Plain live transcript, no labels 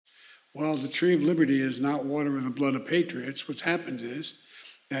Well, the tree of liberty is not water with the blood of patriots. What's happened is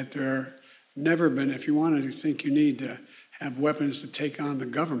that there never been, if you want to think you need to have weapons to take on the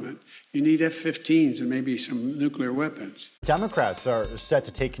government, you need F-15s and maybe some nuclear weapons. Democrats are set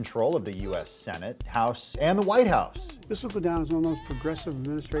to take control of the U.S. Senate, House, and the White House. This will go down as one of the most progressive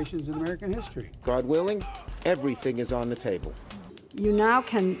administrations in American history. God willing, everything is on the table. You now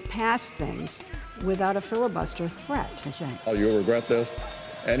can pass things without a filibuster threat. That's right. Oh, you'll regret this,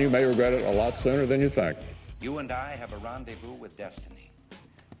 and you may regret it a lot sooner than you think. You and I have a rendezvous with destiny.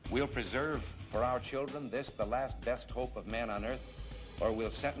 We'll preserve for our children this, the last best hope of man on earth, or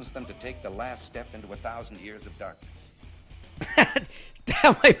we'll sentence them to take the last step into 1,000 years of darkness.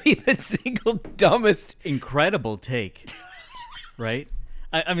 That might be the single dumbest. Incredible take, right?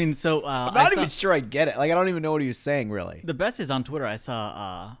 I mean, so I'm not even sure I get it. Like, I don't even know what he was saying, really. The best is on Twitter. I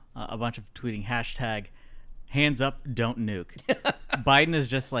saw a bunch of tweeting hashtag hands up, don't nuke. Biden is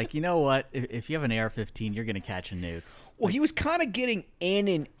just like, you know what? If you have an AR-15, you're going to catch a nuke. Well, he was kind of getting in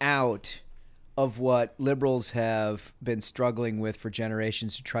and out of what liberals have been struggling with for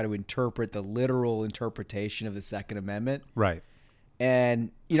generations to try to interpret the literal interpretation of the Second Amendment. Right.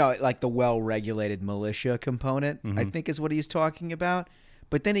 And, you know, like the well-regulated militia component, I think is what he's talking about.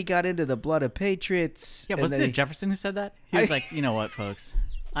 But then he got into the blood of patriots. Yeah, wasn't it Jefferson who said that? He was like, you know what, folks?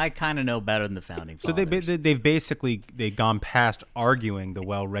 I kind of know better than the founding fathers. So they've basically gone past arguing the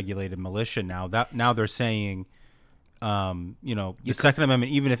well-regulated militia now. Now they're saying, the Second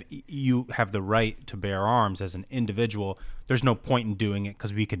Amendment, even if you have the right to bear arms as an individual, there's no point in doing it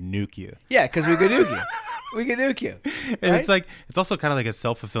because we could nuke you. Yeah, because we could nuke you. We could nuke you. And right? it's also kind of like a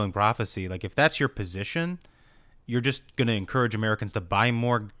self-fulfilling prophecy. Like, if that's your position, you're just going to encourage Americans to buy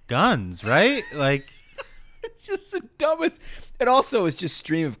more guns, right? Like, it's just the dumbest. It also is just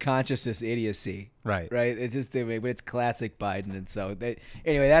stream of consciousness idiocy. Right. Right. But it's classic Biden. And so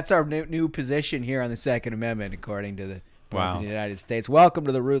anyway, that's our new position here on the Second Amendment, according to the President of the United States. Welcome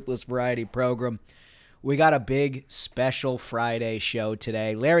to the Ruthless Variety Program. We got a big special Friday show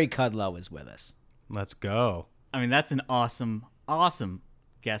today. Larry Kudlow is with us. Let's go. I mean, that's an awesome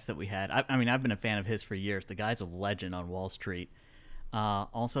guest that we had. I mean, I've been a fan of his for years. The guy's a legend on Wall Street.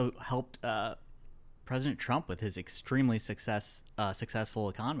 Also helped President Trump with his extremely successful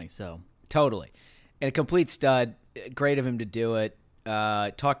economy. So totally, and a complete stud. Great of him to do it.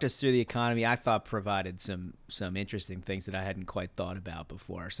 Talked us through the economy. I thought provided some interesting things that I hadn't quite thought about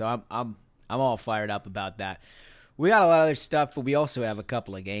before. So I'm all fired up about that. We got a lot of other stuff, but we also have a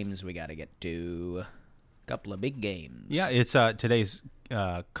couple of games we got to get to. A couple of big games. Yeah, it's today's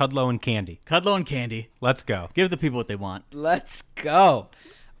Kudlow and Candy. Kudlow and Candy. Let's go. Give the people what they want. Let's go.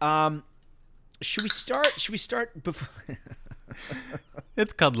 Should we start before?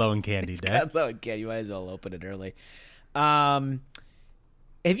 It's Kudlow and Candy Day. Kudlow and Candy. You might as well open it early. Have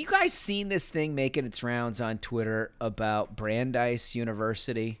you guys seen this thing making its rounds on Twitter about Brandeis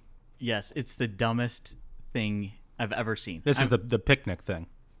University? Yes, it's the dumbest thing I've ever seen. This is the picnic thing.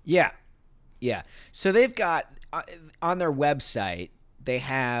 Yeah. Yeah. So they've got on their website, they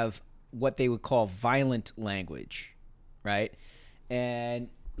have what they would call violent language, right? And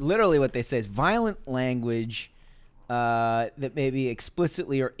literally what they say is violent language that may be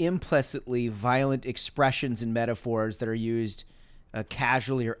explicitly or implicitly violent expressions and metaphors that are used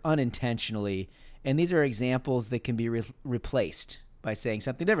casually or unintentionally. And these are examples that can be replaced by saying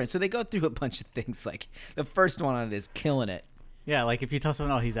something different. So they go through a bunch of things. Like the first one on it is killing it. Yeah, like if you tell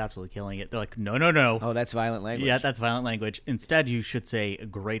someone, oh, he's absolutely killing it, they're like, no. Oh, that's violent language. Yeah, that's violent language. Instead, you should say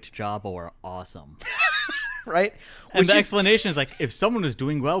great job or awesome. Right? And the explanation is like, if someone is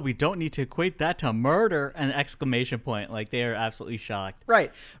doing well, we don't need to equate that to murder, and exclamation point. Like, they are absolutely shocked.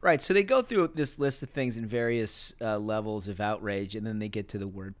 Right. So they go through this list of things in various levels of outrage, and then they get to the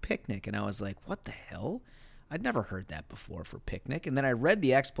word picnic. And I was like, what the hell? I'd never heard that before for picnic. And then I read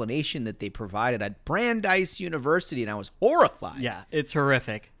the explanation that they provided at Brandeis University, and I was horrified. Yeah, it's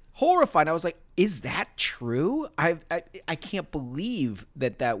horrific. Horrified. I was like, is that true? I can't believe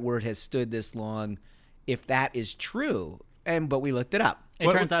that word has stood this long if that is true. But we looked it up. It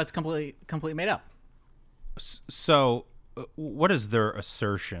turns out it's completely made up. So what is their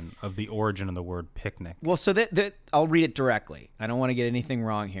assertion of the origin of the word picnic? Well, so that I'll read it directly. I don't want to get anything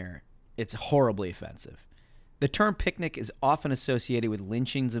wrong here. It's horribly offensive. The term picnic is often associated with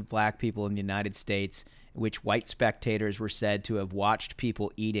lynchings of black people in the United States, in which white spectators were said to have watched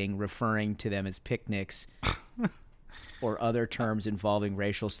people eating, referring to them as picnics, or other terms involving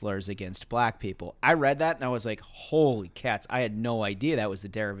racial slurs against black people. I read that and I was like, holy cats, I had no idea that was the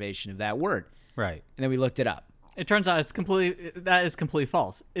derivation of that word. Right. And then we looked it up. It turns out that is completely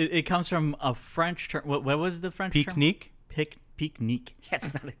false. It comes from a French term. What was the French term? Pique-nique? picnic.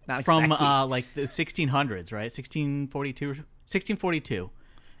 That's not From exactly. like the 1600s, right? 1642,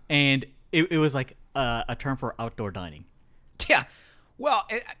 and it was like a term for outdoor dining. Yeah. Well,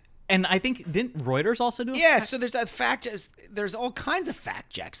 And I think didn't Reuters also do? yeah. So there's that fact. There's all kinds of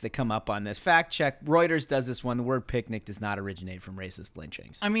fact checks that come up on this. Fact check. Reuters does this one. The word picnic does not originate from racist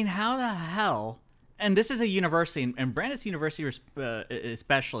lynchings. I mean, how the hell? And this is a university, and Brandeis University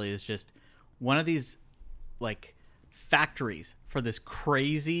especially is just one of these like factories for this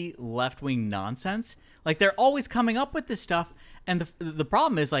crazy left-wing nonsense. Like they're always coming up with this stuff, and the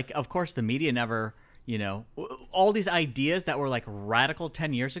problem is, like, of course the media never, all these ideas that were like radical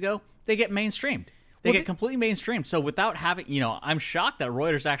 10 years ago, they get mainstreamed. They get completely mainstreamed. So without having, I'm shocked that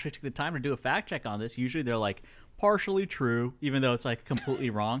Reuters actually took the time to do a fact check on this. Usually they're like partially true, even though it's like completely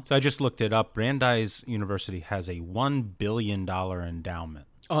wrong. So I just looked it up. Brandeis University has a $1 billion endowment.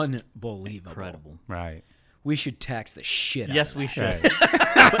 Unbelievable. Incredible. Right. We should tax the shit out Yes, of we that. should.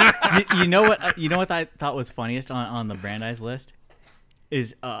 Right. But you know what I thought was funniest on the Brandeis list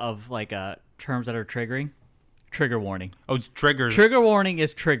is of like terms that are triggering. Trigger warning. Oh, it's triggers. Trigger warning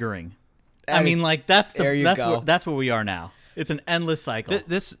is triggering. That is- there you go. That's where we are now. It's an endless cycle.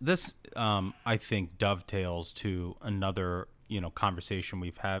 This I think dovetails to another conversation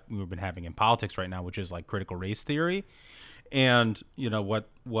we've been having in politics right now, which is like critical race theory. And what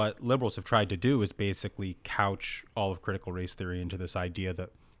liberals have tried to do is basically couch all of critical race theory into this idea that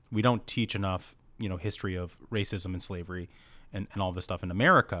we don't teach enough history of racism and slavery and all this stuff in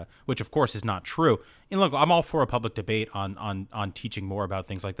America, which of course is not true. And look, I'm all for a public debate on teaching more about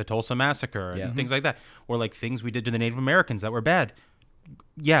things like the Tulsa Massacre and things like that, or like things we did to the Native Americans that were bad.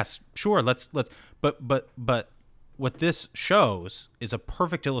 Yes, sure, let's but what this shows is a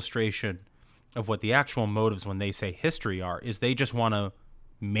perfect illustration of what the actual motives when they say history are, is they just want to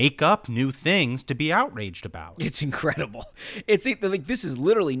make up new things to be outraged about. It's incredible. It's like this is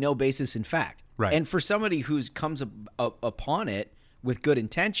literally no basis in fact. Right. And for somebody who's comes upon it with good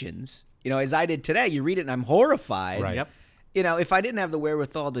intentions, as I did today, you read it and I'm horrified. Right. Yep. If I didn't have the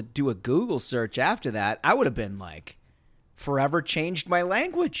wherewithal to do a Google search after that, I would have been like, forever changed my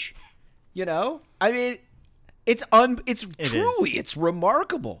language. I mean, it's truly, it's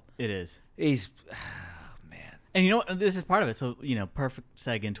remarkable. It is. He's, And this is part of it. So, perfect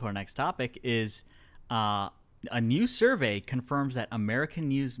seg into our next topic is a new survey confirms that American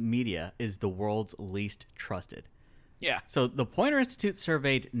news media is the world's least trusted. yeah. So the Poynter Institute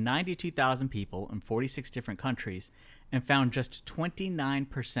surveyed 92,000 people in 46 different countries and found just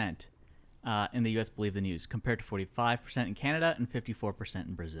 29% in the U.S. believe the news, compared to 45% in Canada and 54%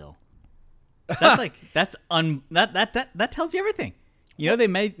 in Brazil. That's like that tells you everything. They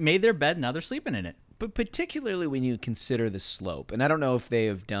made their bed, now they're sleeping in it. But particularly when you consider the slope, and I don't know if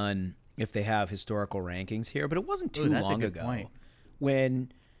they have historical rankings here, but it wasn't too that's a long good ago point.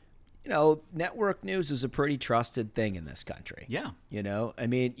 when, network news is a pretty trusted thing in this country. Yeah. I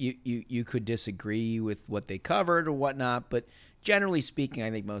mean, you could disagree with what they covered or whatnot, but generally speaking, I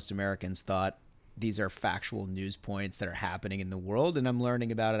think most Americans thought these are factual news points that are happening in the world, and I'm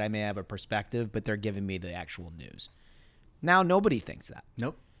learning about it. I may have a perspective, but they're giving me the actual news. Now, nobody thinks that.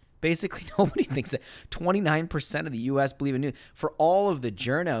 Nope. Basically, nobody thinks that. 29% of the U.S. believe in news. For all of the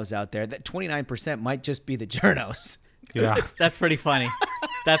journos out there, that 29% might just be the journos. Yeah. That's pretty funny.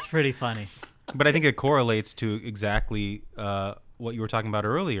 That's pretty funny. But I think it correlates to exactly what you were talking about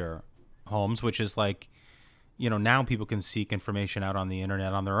earlier, Holmes, which is like, now people can seek information out on the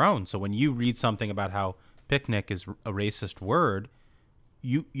internet on their own. So when you read something about how picnic is a racist word,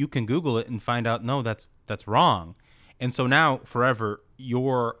 you can Google it and find out, no, that's wrong. And so now forever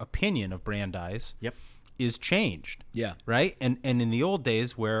your opinion of Brandeis is changed. Yeah. Right? And in the old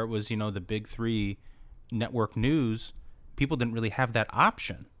days where it was, the big three network news, people didn't really have that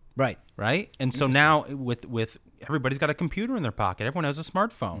option. Right. Right? And so now with everybody's got a computer in their pocket. Everyone has a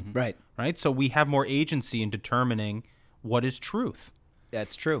smartphone. Mm-hmm. Right. Right? So we have more agency in determining what is truth.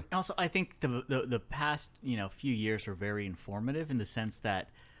 That's true. Also, I think the past few years were very informative in the sense that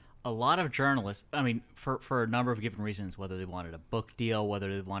a lot of journalists, I mean, for a number of given reasons, whether they wanted a book deal,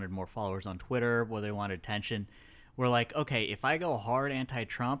 whether they wanted more followers on Twitter, whether they wanted attention, were like, okay, if I go hard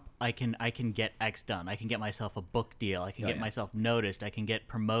anti-Trump, I can get X done. I can get myself a book deal. I can get myself noticed. I can get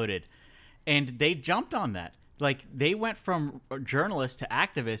promoted. And they jumped on that. Like, they went from journalists to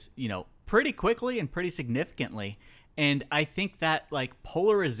activists, pretty quickly and pretty significantly. And I think that, like,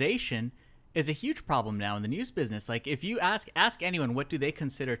 polarization is a huge problem now in the news business. Like, if you ask anyone, what do they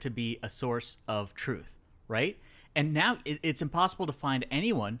consider to be a source of truth, right? And now it's impossible to find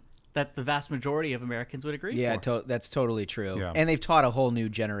anyone that the vast majority of Americans would agree for. That's totally true. Yeah. And they've taught a whole new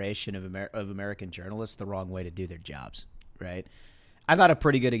generation of American journalists the wrong way to do their jobs. right? I thought a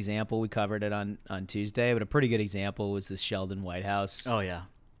pretty good example, we covered it on Tuesday, but a pretty good example was this Sheldon Whitehouse. Oh, yeah.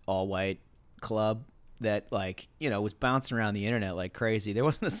 All-white club that, like, was bouncing around the internet like crazy. There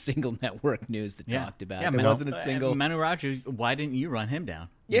wasn't a single network news that talked about it. There wasn't a single... Manu Raju, why didn't you run him down?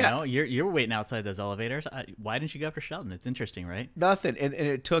 Yeah. You're waiting outside those elevators. Why didn't you go after Sheldon? It's interesting, right? Nothing. And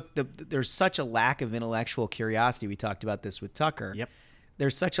it took there's such a lack of intellectual curiosity. We talked about this with Tucker. Yep.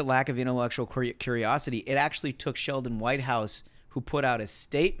 There's such a lack of intellectual curiosity. It actually took Sheldon Whitehouse, who put out a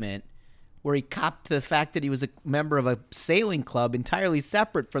statement where he copped the fact that he was a member of a sailing club entirely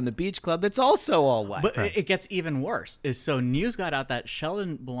separate from the beach club that's also all white. But it gets even worse. So news got out that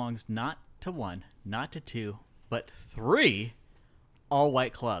Sheldon belongs not to 1, not to 2, but 3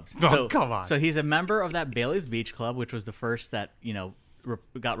 all-white clubs. Oh, come on. So he's a member of that Bailey's Beach Club, which was the first that,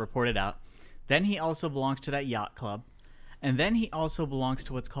 got reported out. Then he also belongs to that yacht club. And then he also belongs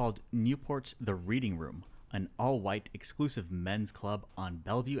to what's called Newport's The Reading Room, an all-white exclusive men's club on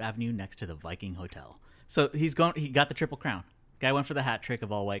Bellevue Avenue next to the Viking Hotel. So he got the Triple Crown. Guy went for the hat trick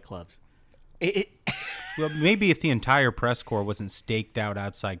of all-white clubs. Well, maybe if the entire press corps wasn't staked out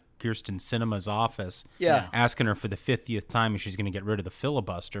outside Kirsten Sinema's office, asking her for the 50th time if she's going to get rid of the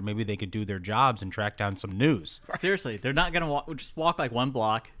filibuster, maybe they could do their jobs and track down some news. Seriously, they're not going to just walk like one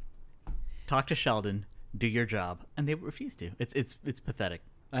block, talk to Sheldon, do your job, and they refuse to. It's pathetic.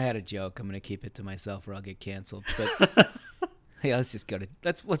 I had a joke. I'm going to keep it to myself or I'll get canceled. But yeah, let's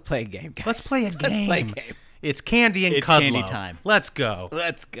play a game, guys. Let's play a game. Let's play a game. It's Candy and It's Kudlow. candy time. Let's go.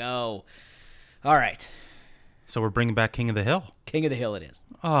 Let's go. All right. So we're bringing back King of the Hill. King of the Hill it is.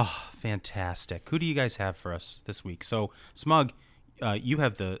 Oh, fantastic. Who do you guys have for us this week? So, Smug, you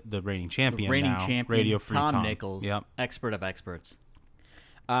have the reigning champion Reigning now. champion, Radio Free Tom Nichols, Yep. expert of experts.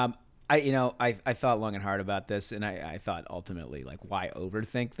 I thought long and hard about this, and I thought ultimately, like, why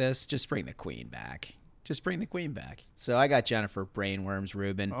overthink this? Just bring the queen back. So I got Jennifer Brainworms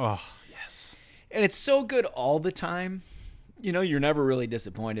Rubin. Oh, yes. And it's so good all the time. You're never really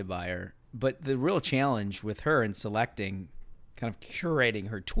disappointed by her. But the real challenge with her in selecting, kind of curating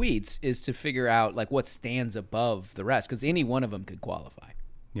her tweets, is to figure out, like, what stands above the rest. Because any one of them could qualify.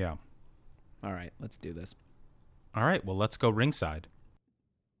 Yeah. All right, let's do this. All right, well, let's go ringside.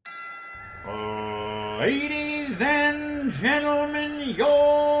 Ladies and gentlemen,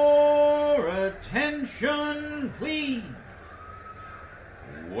 your attention, please.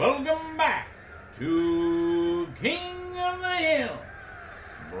 Welcome back to King of the Hill,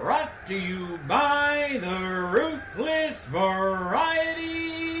 brought to you by the Ruthless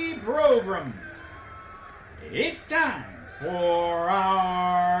Variety Program. It's time for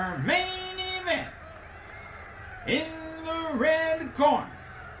our main event. In the red corner,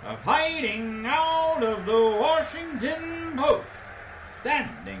 hiding out of the Washington Post,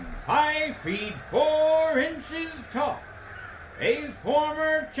 standing 5 feet 4 inches tall, a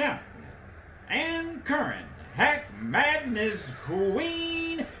former champion and current Hack Madness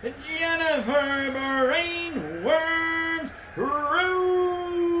Queen, Jennifer Brainworms Rubin.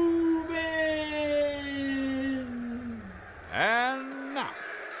 And now,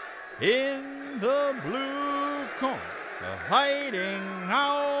 in the blue corner, hiding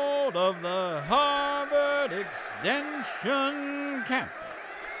out of the Harvard Extension campus,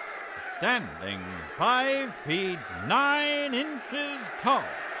 standing 5 feet 9 inches tall,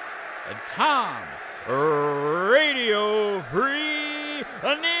 Tom Radio Free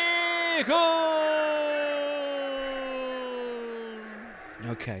Nichols.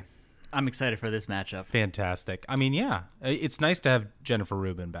 Okay. I'm excited for this matchup. Fantastic. I mean, yeah, it's nice to have Jennifer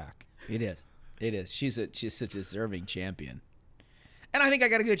Rubin back. It is. She's such a deserving champion. And I think I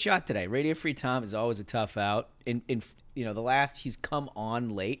got a good shot today. Radio Free Tom is always a tough out. The last, he's come on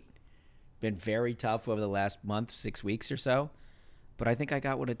late. Been very tough over the last month, 6 weeks or so. But I think I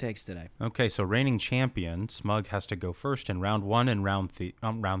got what it takes today. Okay, so reigning champion, Smug has to go first in round 1 and round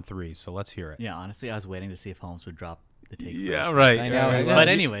 3. So let's hear it. Yeah, honestly, I was waiting to see if Holmes would drop the take. Yeah, first. right. I know. Right. But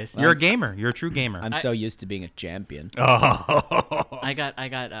anyways, You're a gamer. You're a true gamer. I'm so used to being a champion. Oh. I got.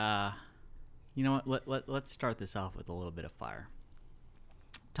 You know what? Let's start this off with a little bit of fire.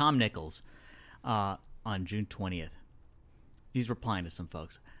 Tom Nichols, on June 20th, he's replying to some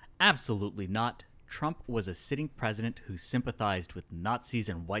folks. Absolutely not. Trump was a sitting president who sympathized with Nazis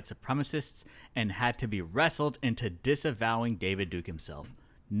and white supremacists and had to be wrestled into disavowing David Duke himself.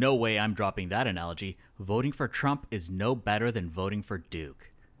 No way I'm dropping that analogy. Voting for Trump is no better than voting for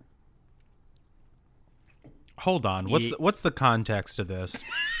Duke. Hold on. What's the context of this?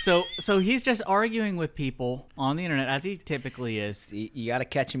 So he's just arguing with people on the internet, as he typically is. You got to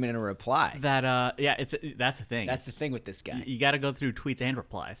catch him in a reply. That's the thing. That's the thing with this guy. You got to go through tweets and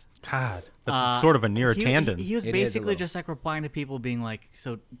replies. God, that's sort of a near tandem. He was basically just like replying to people, being like,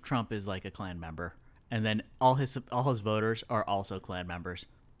 "So Trump is like a Klan member, and then all his voters are also Klan members."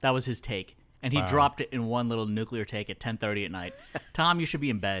 That was his take, and he dropped it in one little nuclear take at 10:30 at night. Tom, you should be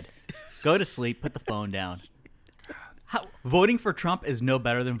in bed. Go to sleep. Put the phone down. Voting for Trump is no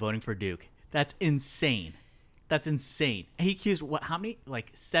better than voting for Duke. That's insane. That's insane. And he accused how many? Like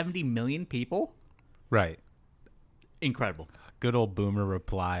 70 million people? Right. Incredible. Good old boomer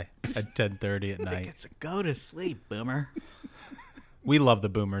reply at 10:30 at night. It's a go to sleep, boomer. We love the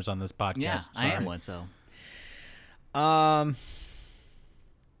boomers on this podcast. Yeah, Sorry. I am one, so.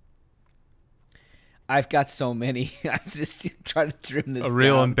 I've got so many. I'm just trying to trim this A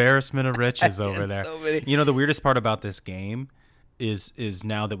real down. embarrassment of riches over there. So many. You know, the weirdest part about this game is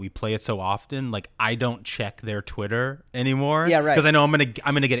now that we play it so often, like I don't check their Twitter anymore. Yeah, right. Because I know I'm gonna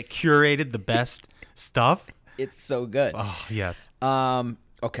get it curated, the best stuff. It's so good. Oh yes.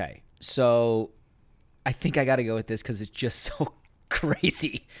 Okay, so I think I got to go with this because it's just so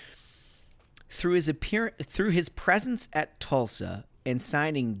crazy. Through his presence at Tulsa and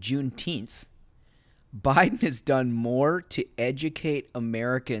signing Juneteenth, Biden has done more to educate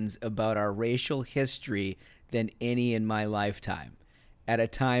Americans about our racial history than any in my lifetime, at a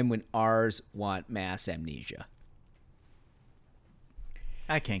time when ours want mass amnesia.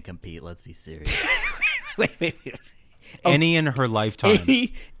 I can't compete. Let's be serious. Wait. Any in her lifetime.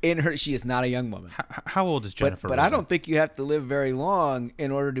 She is not a young woman. How old is Jennifer? But I don't think you have to live very long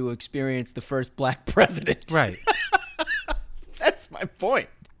in order to experience the first black president. Right. That's my point.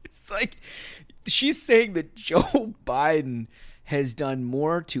 It's like she's saying that Joe Biden has done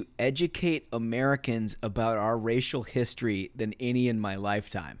more to educate Americans about our racial history than any in my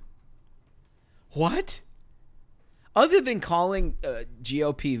lifetime. What? Other than calling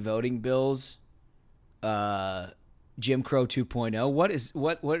GOP voting bills Jim Crow 2.0,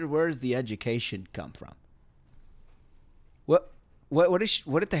 where does the education come from? What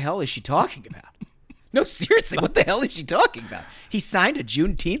the hell is she talking about? No, seriously, what the hell is she talking about? He signed a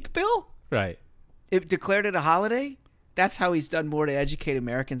Juneteenth bill? Right. It declared it a holiday? That's how he's done more to educate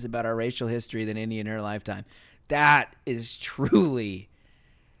Americans about our racial history than any in her lifetime. That is truly,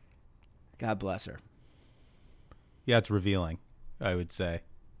 God bless her. Yeah, it's revealing, I would say.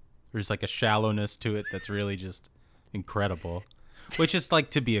 There's like a shallowness to it that's really just incredible, which is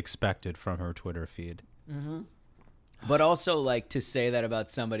like to be expected from her Twitter feed. Mm-hmm. But also like to say that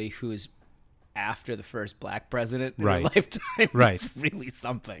about somebody who's after the first black president in her lifetime is really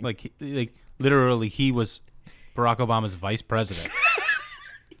something. Like literally he was Barack Obama's vice president.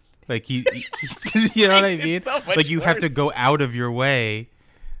 Like he you know what I mean? So like you have to worse. go out of your way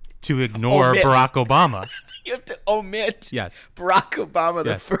to ignore Barack Obama. You have to omit Yes. Barack Obama,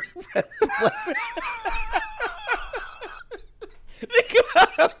 the Yes. first president. Think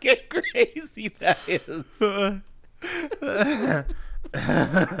about how crazy that is.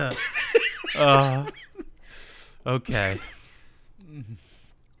 Okay.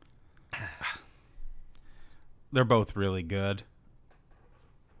 They're both really good.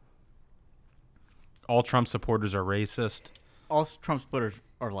 All Trump supporters are racist. All Trump supporters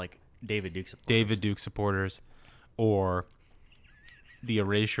are like David Duke supporters. David Duke supporters, or the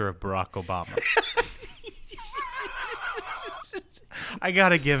erasure of Barack Obama. I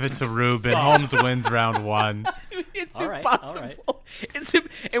gotta give it to Ruben. Holmes wins round one. It's All right, impossible. all right.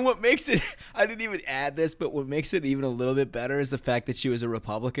 And what makes it, I didn't even add this, but what makes it even a little bit better is the fact that she was a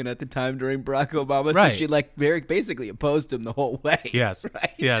Republican at the time during Barack Obama. Right. So she like very basically opposed him the whole way. Yes.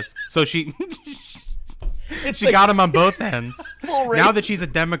 Right? Yes. So she It's she like got him on both ends. full Now race. that she's a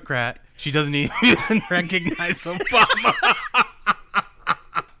Democrat, she doesn't even recognize Obama.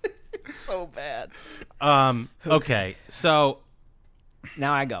 So bad. Okay. So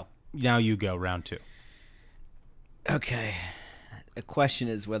Now I go. now you go round two. Okay. The question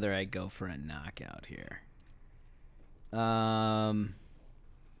is whether I go for a knockout here.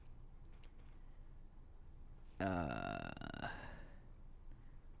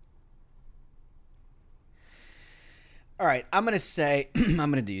 All right, I'm going to say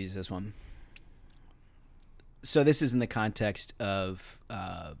I'm going to use this one. So this is in the context of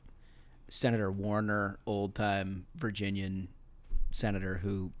Senator Warner, old-time Virginian senator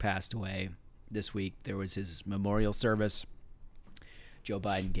who passed away this week. There was his memorial service. Joe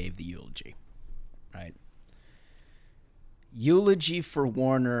Biden gave the eulogy, right? Eulogy for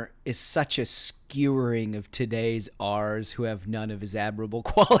Warner is such a skewering of today's R's who have none of his admirable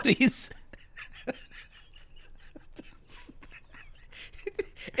qualities.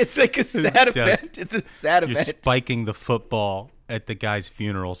 It's like a sad It's event. It's a sad You're event. spiking the football at the guy's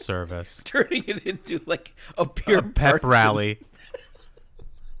funeral service. Turning it into like a pure Pep rally.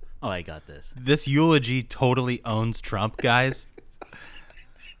 Oh, I got this. This eulogy totally owns Trump, guys.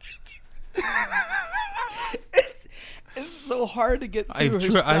 It's so hard to get through her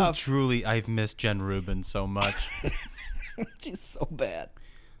stuff. I've missed Jen Rubin so much. She's so bad.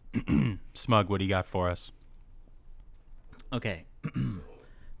 Smug, what do you got for us? Okay.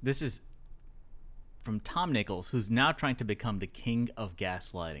 This is from Tom Nichols, who's now trying to become the king of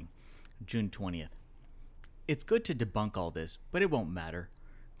gaslighting. June 20th. It's good to debunk all this, but it won't matter.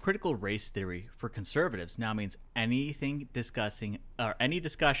 Critical race theory for conservatives now means any discussions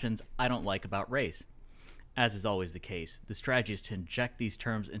I don't like about race. As is always the case, the strategy is to inject these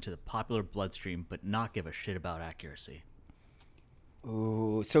terms into the popular bloodstream but not give a shit about accuracy.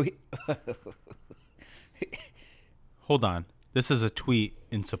 Ooh, so Hold on. This is a tweet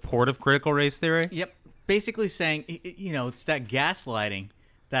in support of critical race theory? Yep. Basically saying, it's that gaslighting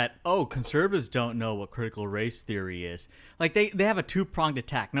that, conservatives don't know what critical race theory is. Like, they have a two-pronged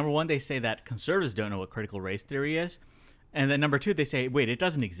attack. Number one, they say that conservatives don't know what critical race theory is. And then number two, they say, wait, it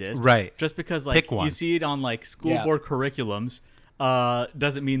doesn't exist. Right. Just because, you see it on, school board curriculums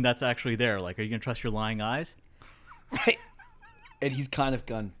doesn't mean that's actually there. Like, are you going to trust your lying eyes? Right. And he's kind of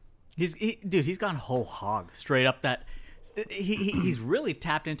gone. He's gone whole hog. Straight up that... He's really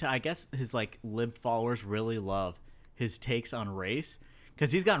tapped into, I guess, his, lib followers really love his takes on race.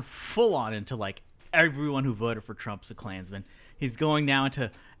 Because he's gotten full on into, everyone who voted for Trump's a Klansman. He's going now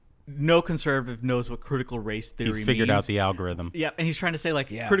into... No conservative knows what critical race theory means. He's figured out the algorithm. Yeah, and he's trying to say,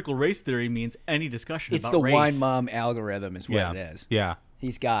 critical race theory means any discussion about race. It's the wine mom algorithm is what it is. Yeah.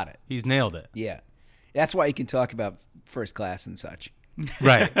 He's got it. He's nailed it. Yeah. That's why you can talk about first class and such.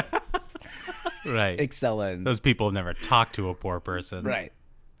 Right. Right. Excella. Those people have never talked to a poor person. Right.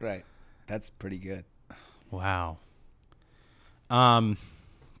 Right. That's pretty good. Wow. Can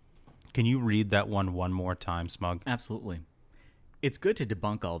you read that one more time, Smug? Absolutely. It's good to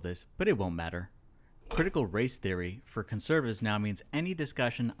debunk all this, but it won't matter. Critical race theory for conservatives now means any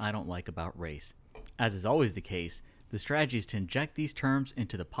discussion I don't like about race. As is always the case, the strategy is to inject these terms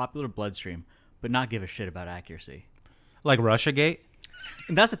into the popular bloodstream, but not give a shit about accuracy. Like Russiagate?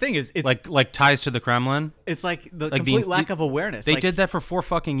 And that's the thing is, it's like ties to the Kremlin. It's like the complete lack of awareness. They did that for 4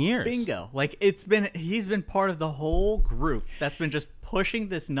 fucking years. Bingo! He's been part of the whole group that's been just pushing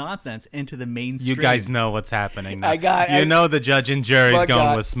this nonsense into the mainstream. You guys know what's happening now. The judge and jury's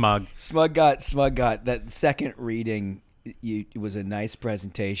going with Smug. Smug got that second reading. It was a nice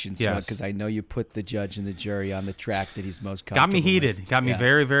presentation, Smug, because I know you put the judge and the jury on the track that he's most comfortable Got me heated. with. Got me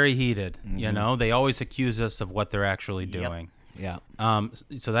very, very heated. Mm-hmm. They always accuse us of what they're actually doing. Yeah.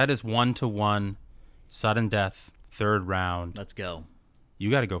 So that is 1-1, sudden death, third round. Let's go.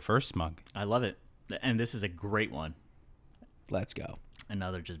 You got to go first, Smug. I love it, and this is a great one. Let's go.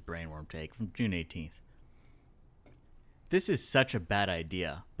 Another just brainworm take from June 18th. This is such a bad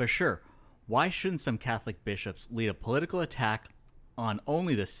idea, but sure, why shouldn't some Catholic bishops lead a political attack on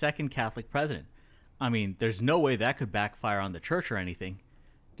only the second Catholic president? I mean, there's no way that could backfire on the church or anything.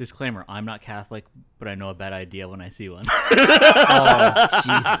 Disclaimer, I'm not Catholic, but I know a bad idea when I see one. Oh,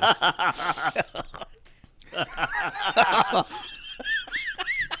 Jesus.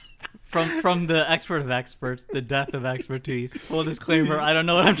 From the expert of experts, the death of expertise. Full disclaimer, I don't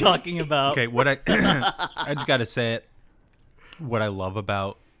know what I'm talking about. Okay, what I just got to say it. What I love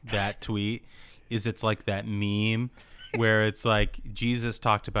about that tweet is it's like that meme where it's like Jesus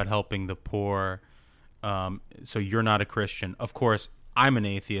talked about helping the poor. So you're not a Christian. Of course, I'm an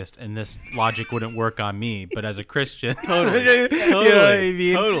atheist, and this logic wouldn't work on me. But as a Christian, totally. You know what I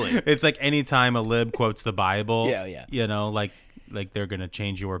mean? Totally. It's like anytime a lib quotes the Bible, yeah. Like they're gonna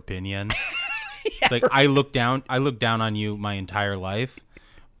change your opinion. Like I look down on you my entire life,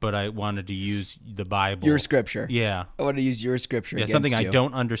 but I wanted to use the Bible, your scripture. Yeah, I want to use your scripture. Yeah, against something you. I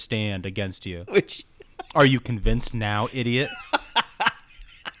don't understand against you. Which are you convinced now, idiot?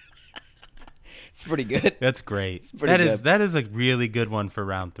 It's pretty good. That's great. That is a really good one for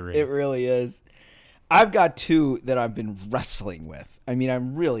round 3. It really is. I've got 2 that I've been wrestling with. I mean,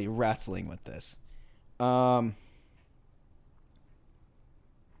 I'm really wrestling with this.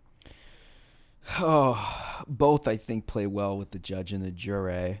 Both I think play well with the judge and the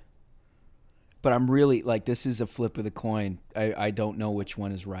jury. But I'm really this is a flip of the coin. I don't know which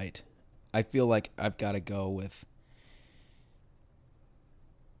one is right. I feel like I've got to go with.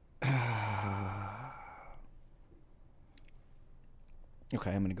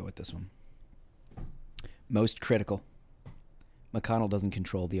 Okay, I'm going to go with this one. Most critical. McConnell doesn't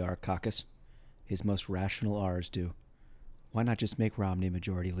control the R caucus. His most rational R's do. Why not just make Romney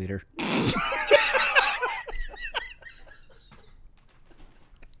majority leader?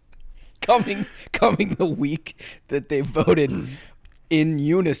 coming the week that they voted in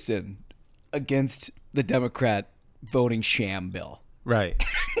unison against the Democrat voting sham bill. Right.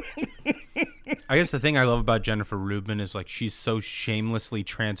 I guess the thing I love about Jennifer Rubin is like she's so shamelessly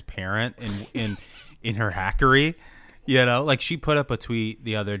transparent in her hackery. You know, like she put up a tweet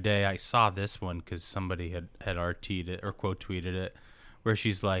the other day. I saw this one because somebody had RT'd it or quote tweeted it, where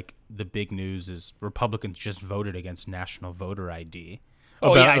she's like, "The big news is Republicans just voted against national voter ID."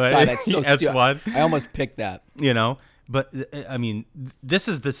 Oh yeah, I saw that. So S1. I almost picked that. You know, but I mean, this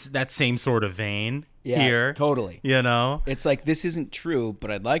is that same sort of vein here. Totally. You know, it's like this isn't true, but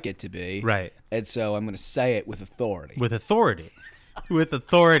I'd like it to be. Right. And so I'm going to say it with authority. With authority,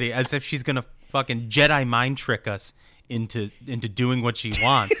 as if she's going to fucking Jedi mind trick us into doing what she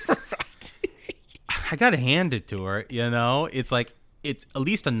wants. Right. I gotta hand it to her. You know, it's like it's at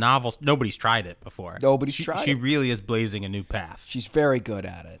least a novel. Nobody's tried it before. Nobody's tried it. She really is blazing a new path. She's very good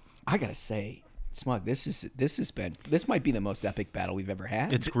at it. I gotta say, Smug, this might be the most epic battle we've ever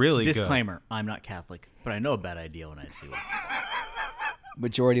had. It's really good. Disclaimer: I'm not Catholic, but I know a bad idea when I see one.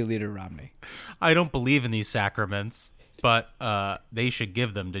 Majority Leader Romney. I don't believe in these sacraments, but they should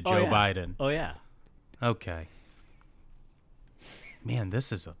give them to Joe Biden. Oh yeah. Okay. Man,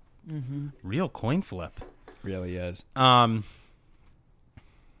 this is a real coin flip. Really is. I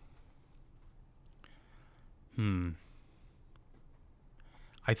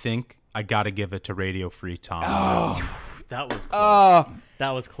think I got to give it to Radio Free Tom. Oh, that was close.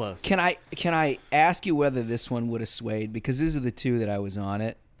 That was close. Can I ask you whether this one would have swayed? Because these are the two that I was on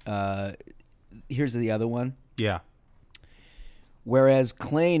it. Here's the other one. Yeah. Whereas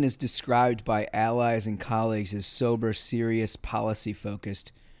Klain is described by allies and colleagues as sober, serious,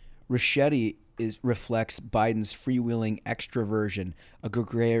 policy-focused, Ricchetti reflects Biden's freewheeling extroversion, a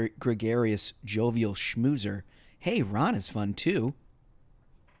gregarious, jovial schmoozer. Hey, Ron is fun, too.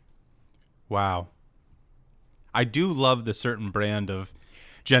 Wow. I do love the certain brand of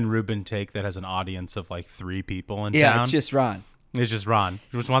Jen Rubin take that has an audience of like 3 people in town. Yeah, it's just Ron. It's just Ron.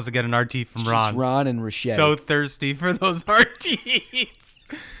 He just wants to get an RT from Ron. Just Ron and Ricchetti. So thirsty for those RTs.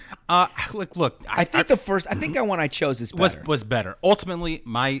 Look. I think the one I chose is better. Was better. Ultimately,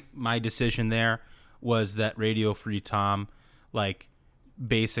 my decision there was that Radio Free Tom, like,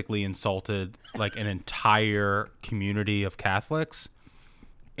 basically insulted like an entire community of Catholics,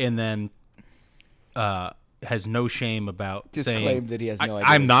 and then has no shame about just saying claimed that he has no idea.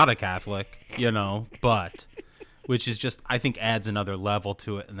 I'm not a Catholic, but. Which is just, I think, adds another level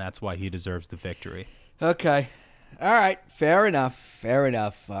to it, and that's why he deserves the victory. Okay. All right. Fair enough.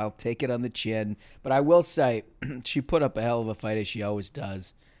 I'll take it on the chin. But I will say, she put up a hell of a fight, as she always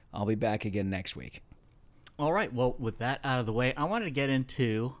does. I'll be back again next week. All right. Well, with that out of the way, I wanted to get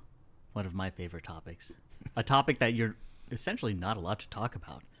into one of my favorite topics. A topic that you're essentially not allowed to talk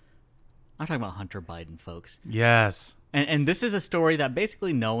about. I'm talking about Hunter Biden, folks. Yes. And this is a story that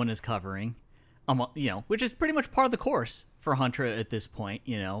basically no one is covering. Which is pretty much part of the course for Hunter at this point.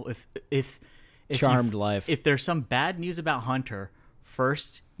 If charmed life. If there's some bad news about Hunter,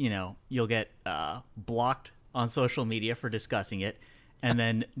 first, you'll get blocked on social media for discussing it, and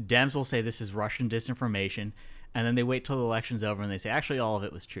then Dems will say this is Russian disinformation, and then they wait till the election's over and they say actually all of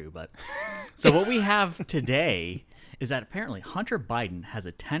it was true. But so what we have today is that apparently Hunter Biden has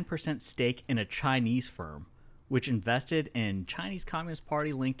a 10% stake in a Chinese firm which invested in Chinese Communist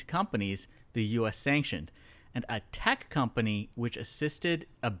Party linked companies the U.S. sanctioned, and a tech company which assisted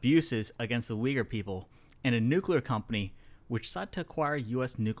abuses against the Uyghur people, and a nuclear company which sought to acquire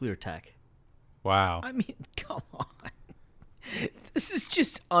U.S. nuclear tech. Wow. I mean, come on. This is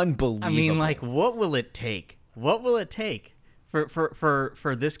just unbelievable. I mean, like, what will it take? What will it take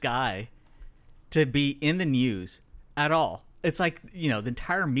for this guy to be in the news at all? It's like, the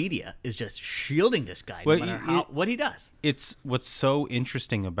entire media is just shielding this guy no matter what he does. It's what's so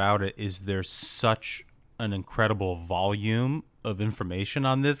interesting about it is there's such an incredible volume of information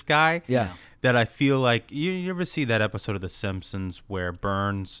on this guy. Yeah. That I feel like you ever see that episode of The Simpsons where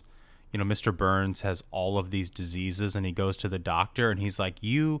Burns, Mr. Burns has all of these diseases and he goes to the doctor and he's like,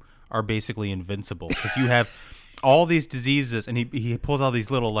 you are basically invincible because you have all these diseases, and he pulls all these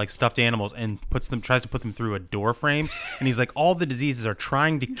little like stuffed animals and tries to put them through a door frame, and he's like, all the diseases are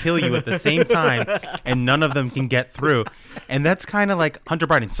trying to kill you at the same time, and none of them can get through, and that's kind of like Hunter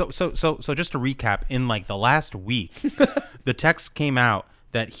Biden. So just to recap, in like the last week, the text came out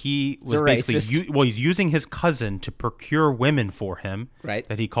that he was basically he's using his cousin to procure women for him, right?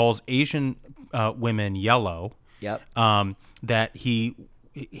 That he calls Asian women yellow. Yep. That he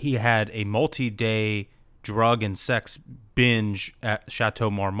had a multi-day drug and sex binge at Chateau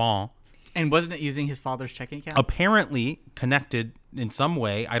Marmont. And wasn't it using his father's checking account? Apparently connected in some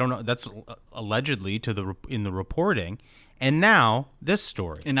way. I don't know. That's allegedly in the reporting. And now this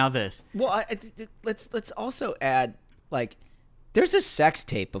story. And now this. Well, let's also add, like, there's a sex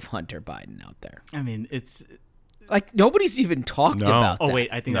tape of Hunter Biden out there. I mean, it's like nobody's even talked about that. Oh wait,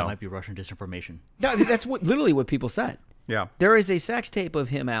 I think that might be Russian disinformation. No, that's literally what people said. Yeah. There is a sex tape of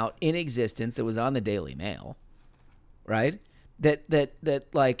him out in existence that was on the Daily Mail, right? That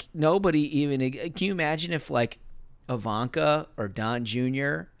like nobody even. Can you imagine if like Ivanka or Don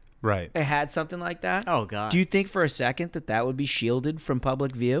Jr. Right. had something like that? Oh God. Do you think for a second that would be shielded from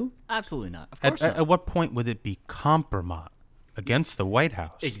public view? Absolutely not. Of course not. At what point would it be compromise against the White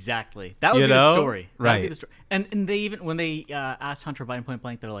House? Exactly. That would be the story. That right. would be the story. And they even when they asked Hunter Biden point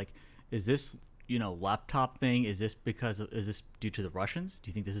blank, they're like, "Is this laptop thing? Is this due to the Russians? Do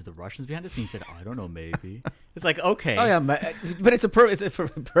you think this is the Russians behind this?" And he said, "I don't know, maybe." It's like, okay. Oh yeah, but it's a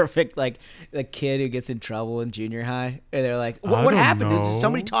perfect like the kid who gets in trouble in junior high, and they're like, "What happened? Did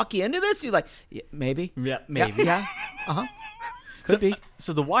somebody talk you into this?" You're like, yeah, "Maybe, yeah, maybe, yeah, could be."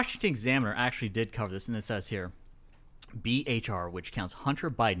 So the Washington Examiner actually did cover this, and it says here, BHR, which counts Hunter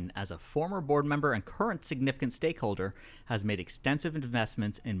Biden as a former board member and current significant stakeholder, has made extensive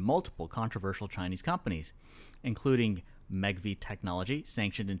investments in multiple controversial Chinese companies, including Megvii Technology,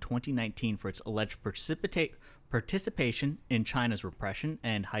 sanctioned in 2019 for its alleged participation in China's repression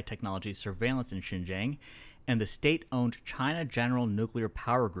and high-technology surveillance in Xinjiang, and the state-owned China General Nuclear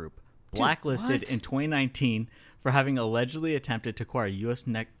Power Group, blacklisted in 2019 for having allegedly attempted to acquire U.S.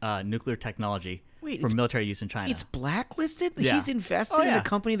 nuclear technology for military use in China. It's blacklisted? Yeah. He's invested in a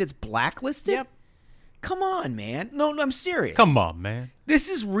company that's blacklisted? Yep. Come on, man. No, I'm serious. Come on, man. This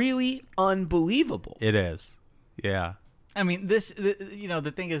is really unbelievable. It is. Yeah. I mean,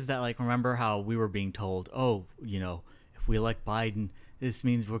 the thing is that, like, remember how we were being told, if we elect Biden, this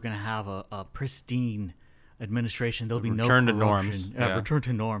means we're going to have a pristine administration. There'll be no corruption. Return to norms. Yeah. Return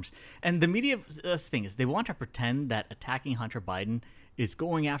to norms. And the media, the thing is, they want to pretend that attacking Hunter Biden is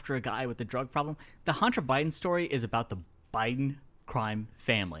going after a guy with a drug problem. The Hunter Biden story is about the Biden crime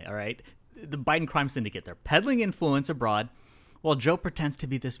family, all right? The Biden crime syndicate. They're peddling influence abroad while Joe pretends to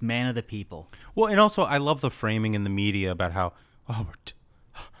be this man of the people. Well, and also I love the framing in the media about how, we're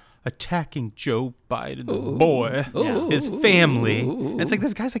attacking Joe Biden's boy, his family. And it's like,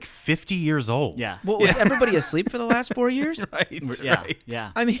 this guy's like 50 years old. Yeah. Well, was everybody asleep for the last 4 years?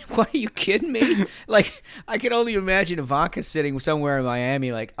 Yeah. I mean, what, are you kidding me? Like, I can only imagine Ivanka sitting somewhere in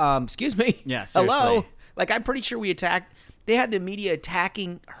Miami like, excuse me? Yeah, seriously. Hello? Like, I'm pretty sure they had the media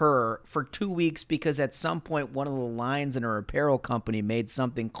attacking her for 2 weeks because at some point one of the lines in her apparel company made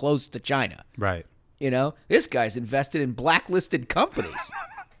something close to China. Right. This guy's invested in blacklisted companies.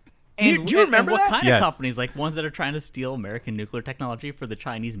 And do you remember what that? kind of companies? Like ones that are trying to steal American nuclear technology for the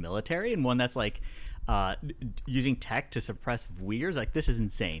Chinese military, and one that's like using tech to suppress Uyghurs. Like, this is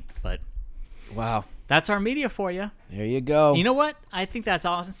insane. But wow, that's our media for you. There you go. You know what? I think that's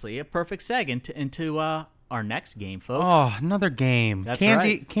honestly a perfect seg into our next game, folks. Oh, another game. That's Candy,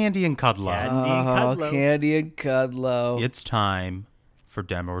 right. Candy and Kudlow. Candy and Kudlow. It's time for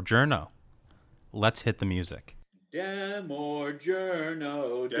Dem or Journo. Let's hit the music. Dem or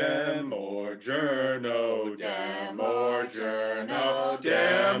Journo, Dem or Journo, Dem or Journo,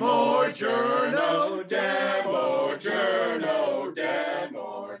 Dem or Journo, Dem or Journo, Dem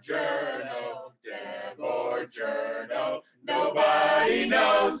or Journo, Dem or Journo. Nobody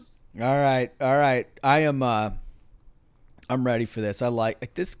knows. All right. I am. I'm ready for this. I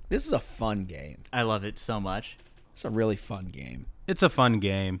like this. This is a fun game. I love it so much. It's a really fun game. It's a fun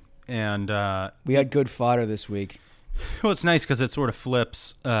game. And we had good fodder this week. Well, it's nice because it sort of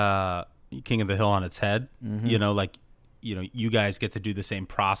flips King of the Hill on its head. Mm-hmm. You guys get to do the same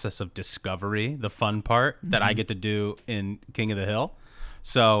process of discovery, the fun part that I get to do in King of the Hill.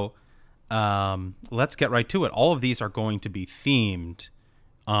 So let's get right to it. All of these are going to be themed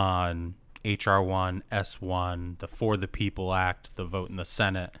on HR1, S1, the For the People Act, the vote in the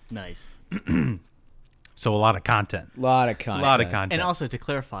Senate. Nice. So a lot of content. A lot of content. And also, to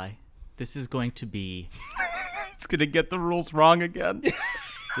clarify, this is going to be... It's going to get the rules wrong again.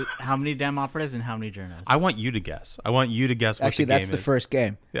 How many Dem operatives and how many journos? I want you to guess. Actually, what the game is. Actually, that's the first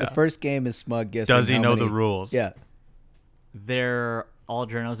game. Yeah. The first game is Smug guessing. Does he know the rules? Yeah. They're all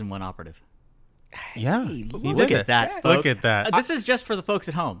journos and one operative. Yeah. Hey, look at that, folks. Look at that. This is just for the folks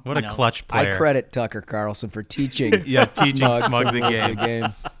at home. What a clutch player. I credit Tucker Carlson for teaching. teaching Smug the game.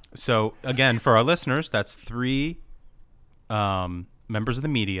 game. So, again, for our listeners, that's 3 members of the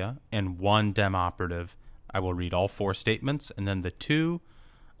media and 1 Dem operative. I will read all 4 statements, and then the 2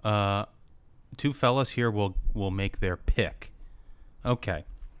 two fellas here will make their pick. Okay.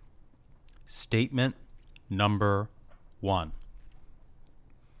 Statement number 1.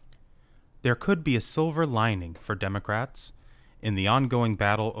 There could be a silver lining for Democrats in the ongoing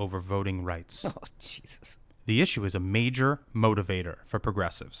battle over voting rights. Oh, Jesus. The issue is a major motivator for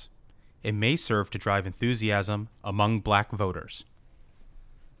progressives. It may serve to drive enthusiasm among black voters.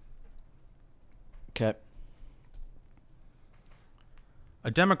 Okay. A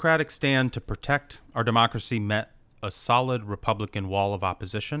Democratic stand to protect our democracy met a solid Republican wall of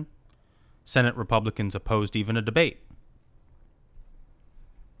opposition. Senate Republicans opposed even a debate.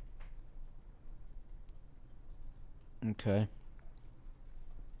 Okay.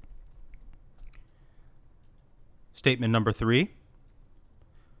 Statement number 3.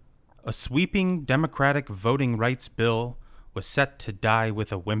 A sweeping Democratic voting rights bill was set to die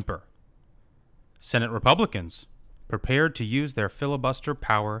with a whimper. Senate Republicans prepared to use their filibuster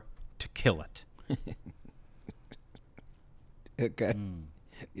power to kill it. Okay.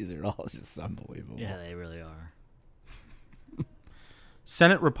 These are all just unbelievable. Yeah, they really are.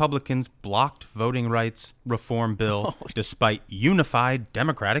 Senate Republicans blocked voting rights reform bill despite unified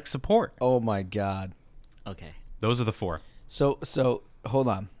Democratic support. Oh my God. Okay. Those are the 4. So hold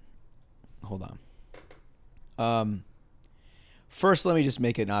on. First, let me just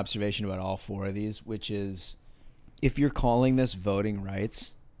make an observation about all 4 of these, which is, if you're calling this voting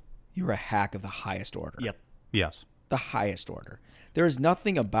rights, you're a hack of the highest order. Yep. Yes. The highest order. There is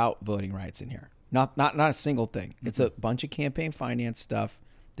nothing about voting rights in here. Not a single thing. It's a bunch of campaign finance stuff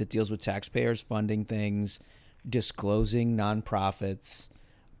that deals with taxpayers funding things, disclosing nonprofits,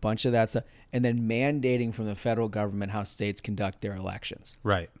 bunch of that stuff, and then mandating from the federal government how states conduct their elections.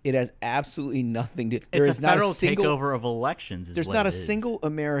 Right. It has absolutely nothing to. There It's is a not federal a single, takeover of elections. There's not a single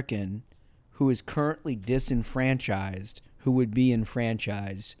American who is currently disenfranchised who would be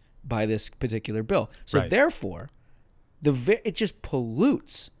enfranchised by this particular bill. So Right. therefore, it just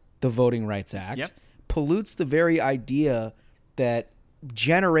pollutes the Voting Rights Act, Yep. pollutes the very idea that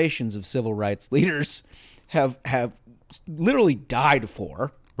generations of civil rights leaders have literally died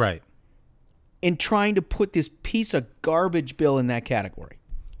for, Right. in trying to put this piece of garbage bill in that category.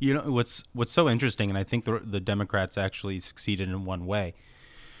 You know, what's so interesting, and I think the Democrats actually succeeded in one way.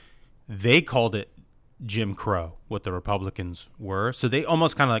 They called it Jim Crow, what the Republicans were. So they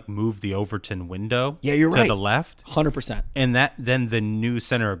almost kind of like moved the Overton window Yeah, you're to right. the left. 100%. And then the new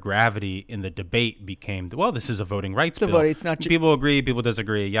center of gravity in the debate became, well, this is a voting rights bill. It's not people agree, people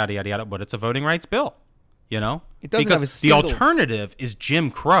disagree, yada, yada, yada, but it's a voting rights bill, you know? It doesn't because have a single- the alternative is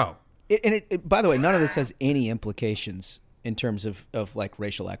Jim Crow. It, by the way, none of this has any implications in terms of like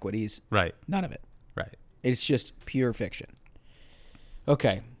racial equities. Right. None of it. Right. It's just pure fiction.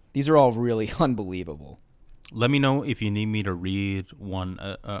 Okay. These are all really unbelievable. Let me know if you need me to read one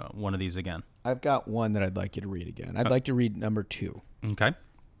of these again. I've got one that I'd like you to read again. I'd like to read number 2. Okay.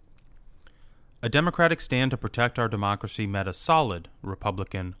 A Democratic stand to protect our democracy met a solid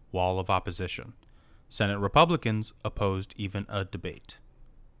Republican wall of opposition. Senate Republicans opposed even a debate.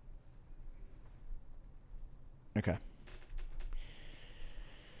 Okay.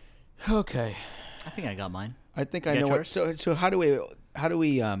 Okay. I think I got mine. I think You I got know what. yours? So how do we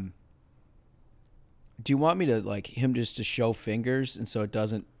do you want me to like him just to show fingers and so it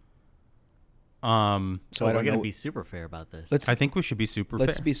doesn't So So I we're don't going to know- be super fair about this. Let's I think we should be super fair.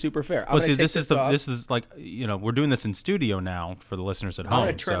 let's be super fair. I'm Well, gonna see, take this is off. this is like, you know, we're doing this in studio now for the listeners at I'm home.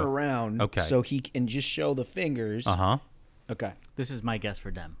 gonna turn so- around Okay. so he can just show the fingers. Uh-huh. Okay. This is my guess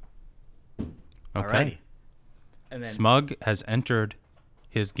for Dem. Okay. Alrighty. And then, Smug has entered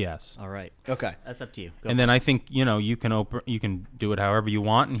his guess. all right. Okay. That's up to you. Go And then I think, you know, you can do it however you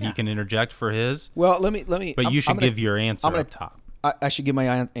want, and he Yeah. can interject for his. Well, let me. But I'm- you should I'm gonna- give your answer I'm gonna- up top. I should give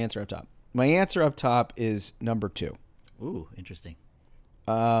my answer up top. My answer up top is number 2. Ooh, interesting.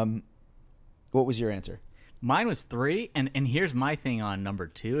 What was your answer? Mine was 3, and here's my thing on number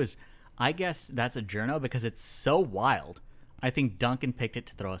 2 is I guess that's a Journo because it's so wild. I think Duncan picked it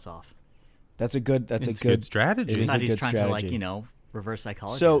to throw us off. That's a good. That's It's a good strategy. It I is thought a he's good trying strategy. to like, you know, reverse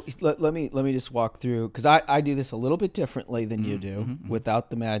psychology. So let me just walk through because I do this a little bit differently than you do without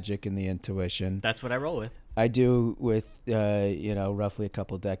the magic and the intuition. that's what I roll with. I do with you know, roughly a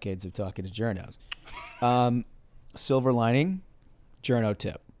couple of decades of talking to journos. Silver lining, journo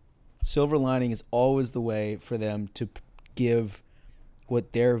tip. Silver lining is always the way for them to give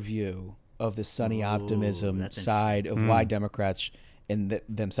what their view of the sunny optimism that's side of why Democrats and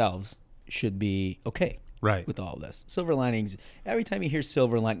themselves should be okay Right. with all of this. Silver linings. Every time you hear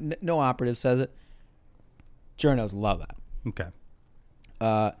silver lining, no operative says it. Journos love that. Okay.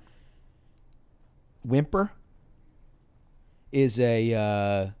 Whimper is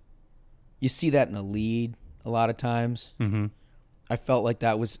a You see that in the lead a lot of times. Mm-hmm. I felt like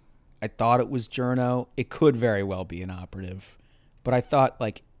I thought it was Journo. It could very well be an operative, but I thought,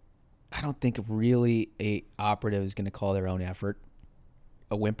 like, I don't think really a operative is going to call their own effort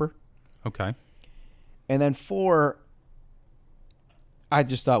a whimper. Okay. And then 4, I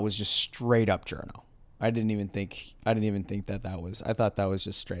just thought was just straight up Journo. I didn't even think that was. I thought that was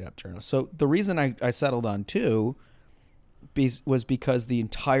just straight up Journo. So the reason I settled on 2 was because the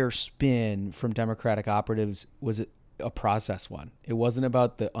entire spin from Democratic operatives was a process one. It wasn't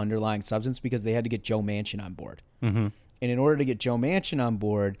about the underlying substance, because they had to get Joe Manchin on board. Mm-hmm. And in order to get Joe Manchin on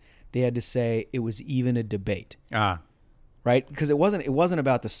board, they had to say it was even a debate. Right? Because it wasn't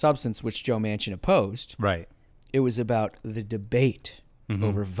about the substance, which Joe Manchin opposed. Right. It was about the debate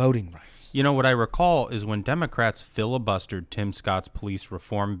over voting rights. You know, what I recall is when Democrats filibustered Tim Scott's police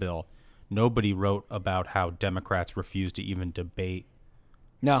reform bill, nobody wrote about how Democrats refused to even debate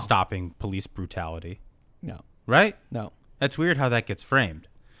stopping police brutality. No. Right? No. That's weird how that gets framed.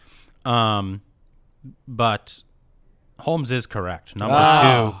 But Holmes is correct.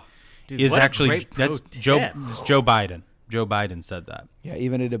 Number 2 is actually Joe Biden. Joe Biden said that. Yeah,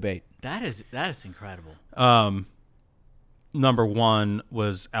 even a debate. That is incredible. Number 1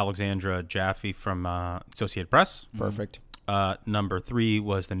 was Alexandra Jaffe from Associated Press. Perfect. Number 3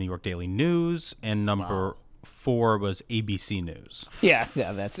 was the New York Daily News, and number 4 was ABC News. Yeah,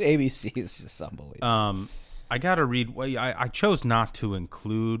 that's ABC. Is just unbelievable. I gotta read. I chose not to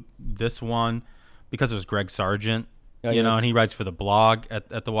include this one because it was Greg Sargent, and he writes for the blog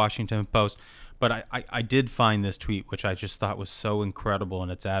at the Washington Post. But I did find this tweet, which I just thought was so incredible in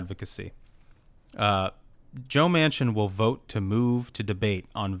its advocacy. Joe Manchin will vote to move to debate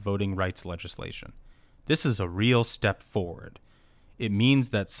on voting rights legislation. This is a real step forward. It means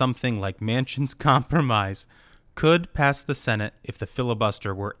that something like Manchin's compromise could pass the Senate if the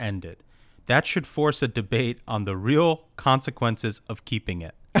filibuster were ended. That should force a debate on the real consequences of keeping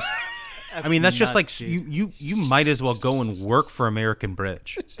it. I mean, that's just like you might as well go and work for American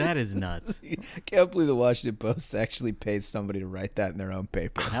Bridge. That is nuts. I can't believe the Washington Post actually pays somebody to write that in their own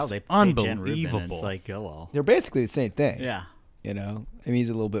paper. Hell, they pay unbelievable. Jen Rubin. It's like, oh well. They're basically the same thing. Yeah. I mean, he's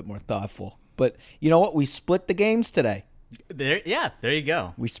a little bit more thoughtful. But you know what? We split the games today. There you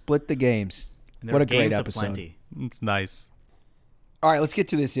go. We split the games. What a great episode. Plenty. It's nice. All right, let's get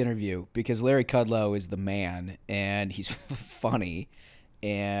to this interview, because Larry Kudlow is the man, and he's funny,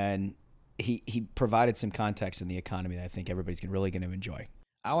 and he provided some context in the economy that I think everybody's really going to enjoy.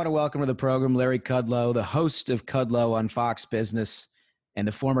 I want to welcome to the program Larry Kudlow, the host of Kudlow on Fox Business and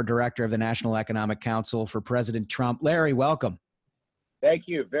the former director of the National Economic Council for President Trump. Larry, welcome. Thank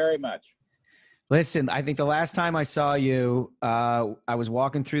you very much. Listen, I think the last time I saw you, I was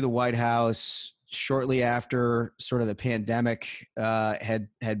walking through the White House shortly after sort of the pandemic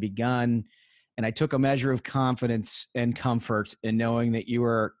had begun. And I took a measure of confidence and comfort in knowing that you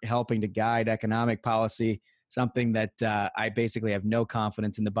were helping to guide economic policy, something that I basically have no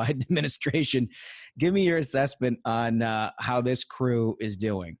confidence in the Biden administration. Give me your assessment on how this crew is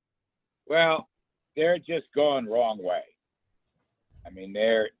doing. Well, they're just going wrong way. I mean,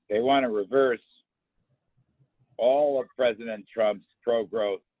 they want to reverse all of President Trump's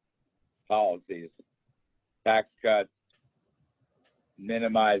pro-growth policies, tax cuts,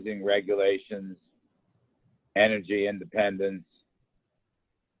 minimizing regulations, energy independence.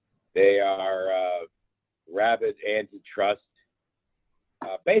 They are rabid antitrust.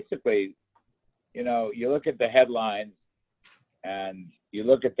 Basically, you look at the headlines and you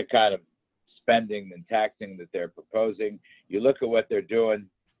look at the kind of spending and taxing that they're proposing. You look at what they're doing.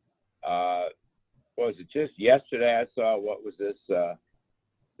 What was it? Just yesterday I saw, what was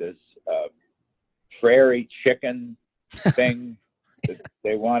this prairie chicken thing that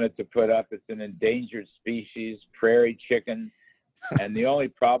they wanted to put up. It's an endangered species, prairie chicken. And the only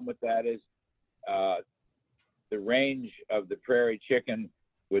problem with that is the range of the prairie chicken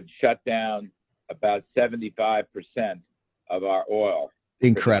would shut down about 75% of our oil.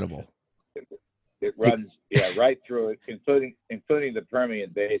 Incredible. It runs right through it, including the Permian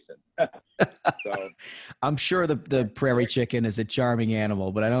Basin. So I'm sure the prairie chicken is a charming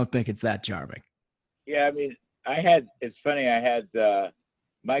animal, but I don't think it's that charming. Yeah, I mean, it's funny, I had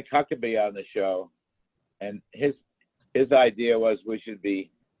Mike Huckabee on the show, and his idea was we should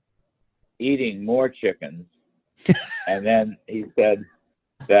be eating more chickens. And then he said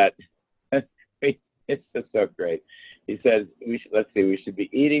that it's just so great. He said we should be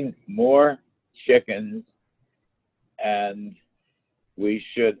eating more chickens, and we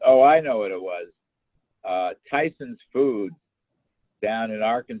should, I know what it was. Tyson's Food down in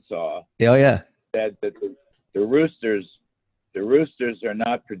Arkansas. Oh yeah. Said that the roosters are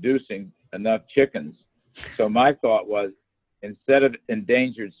not producing enough chickens. So my thought was, instead of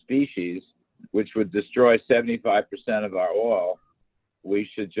endangered species, which would destroy 75% of our oil, we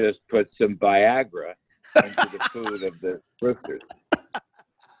should just put some Viagra into the food of the roosters.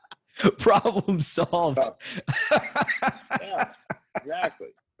 Problem solved. Yeah, exactly.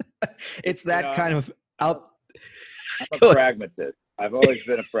 It's that kind of out. I'm a pragmatist. I've always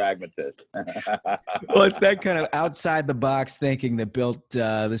been a pragmatist. Well, it's that kind of outside the box thinking that built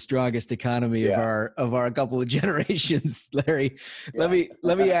the strongest economy of our couple of generations, Larry. Let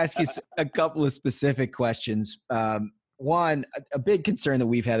me ask you a couple of specific questions. One, a big concern that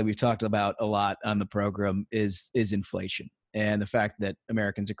we've had, that we've talked about a lot on the program, is inflation, and the fact that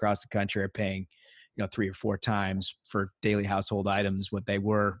Americans across the country are paying, 3 or 4 times for daily household items what they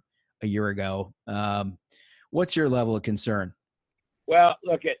were a year ago. What's your level of concern? Well,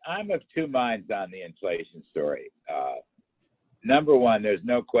 look, I'm of two minds on the inflation story. Number one, there's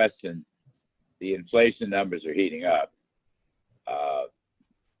no question the inflation numbers are heating up.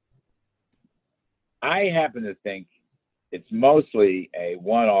 I happen to think it's mostly a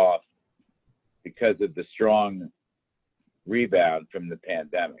one-off because of the strong rebound from the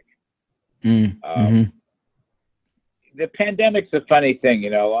pandemic. The pandemic's a funny thing.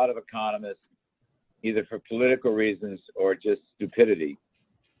 A lot of economists, either for political reasons or just stupidity,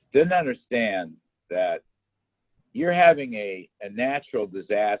 didn't understand that you're having a natural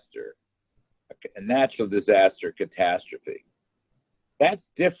disaster, a natural disaster catastrophe. That's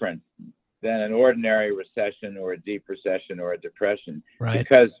different than an ordinary recession or a deep recession or a depression. Right.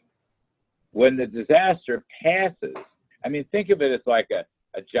 Because when the disaster passes, think of it as like a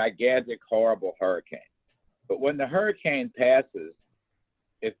gigantic, horrible hurricane. But when the hurricane passes,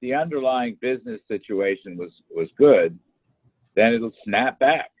 if the underlying business situation was good, then it'll snap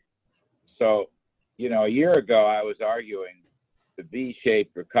back. So, a year ago, I was arguing the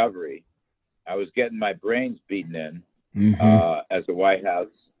V-shaped recovery. I was getting my brains beaten in as a White House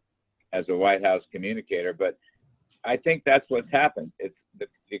communicator. But I think that's what's happened. The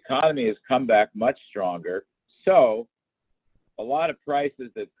economy has come back much stronger. So a lot of prices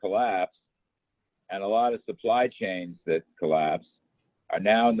that collapsed and a lot of supply chains that collapsed are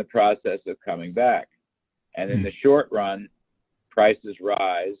now in the process of coming back. And in the short run, prices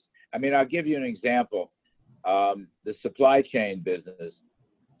rise. I'll give you an example. The supply chain business.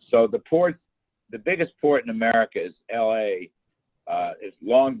 So the biggest port in America is LA, is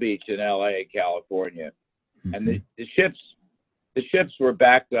Long Beach in LA, California. And the ships were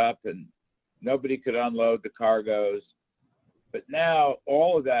backed up and nobody could unload the cargoes. But now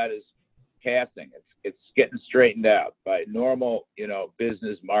all of that is passing. It's getting straightened out by normal,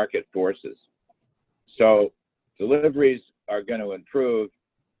 business market forces. So deliveries are going to improve,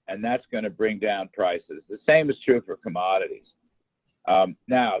 and that's going to bring down prices. The same is true for commodities.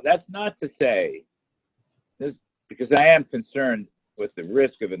 Now, that's not to say this, because I am concerned with the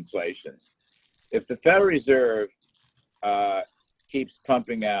risk of inflation. If the Federal Reserve keeps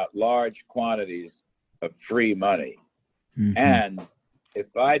pumping out large quantities of free money, and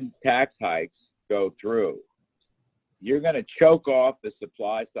if Biden's tax hikes go through, you're going to choke off the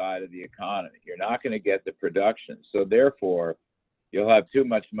supply side of the economy. You're not going to get the production. So therefore, you'll have too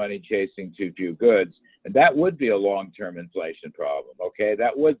much money chasing too few goods. And that would be a long-term inflation problem, okay?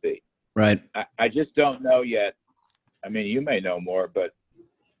 That would be. Right. I just don't know yet. You may know more, but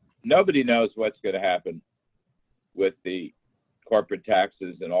nobody knows what's going to happen with the corporate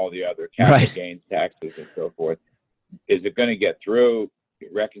taxes and all the other capital gains taxes and so forth. Is it going to get through?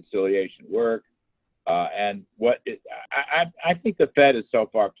 Reconciliation work? And I think the Fed is so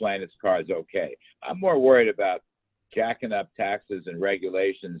far playing its cards okay. I'm more worried about jacking up taxes and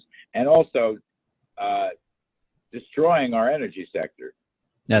regulations, and also destroying our energy sector.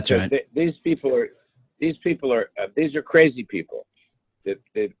 That's right. These are crazy people. The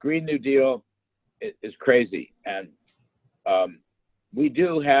Green New Deal is crazy, and we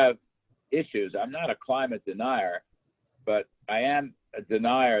do have issues. I'm not a climate denier, but I am a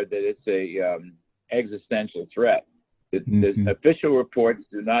denier that it's a existential threat. The official reports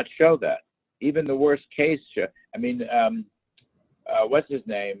do not show that. Even the worst case show. What's his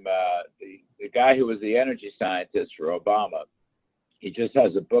name? The guy who was the energy scientist for Obama. He just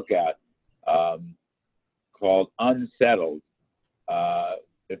has a book out called Unsettled.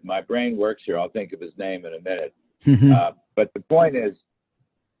 If my brain works here, I'll think of his name in a minute. But the point is,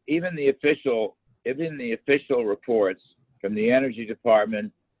 even the official reports from the Energy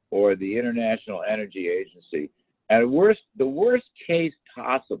Department or the International Energy Agency, and the worst case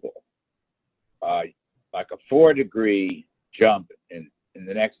possible, like a 4-degree jump in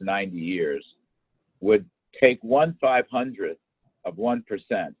the next 90 years, would take 1/500th of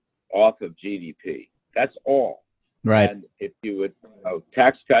 1% off of GDP. That's all. Right. And if you would,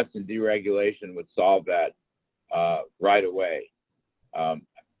 tax cuts and deregulation would solve that right away. I'm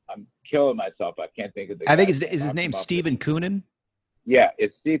killing myself. I can't think of the. I think guy's is his name Stephen Koonin? Yeah,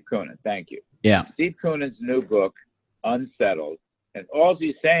 it's Steve Koonin. Thank you. Yeah. Steve Koonin's new book, Unsettled, and all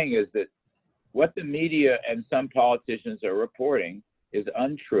he's saying is that what the media and some politicians are reporting is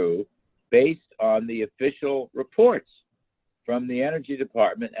untrue, based on the official reports from the Energy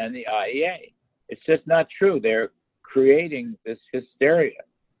Department and the IEA. It's just not true. They're creating this hysteria.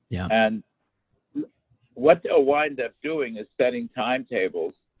 Yeah. And what they'll wind up doing is setting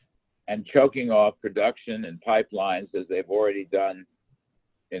timetables and choking off production and pipelines, as they've already done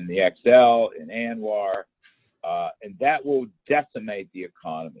in the XL, in Anwar, and that will decimate the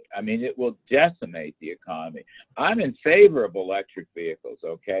economy. I mean, it will decimate the economy. I'm in favor of electric vehicles,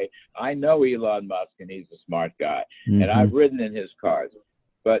 okay? I know Elon Musk, and he's a smart guy, and I've ridden in his cars.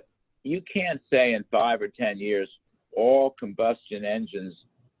 But you can't say in 5 or 10 years all combustion engines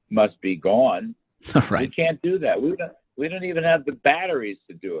must be gone. Right. We can't do that. We don't even have the batteries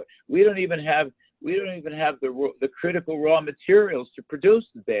to do it. We don't even have the critical raw materials to produce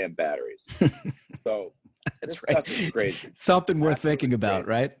the damn batteries. So that's this right. stuff is crazy. Something worth thinking about,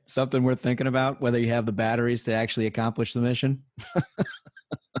 right? Something worth thinking about, whether you have the batteries to actually accomplish the mission.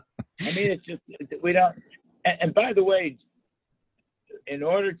 I mean, it's just, we don't. And by the way, in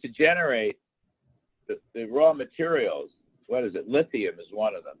order to generate the raw materials, what is it? Lithium is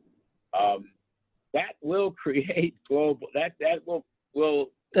one of them. That will create global. That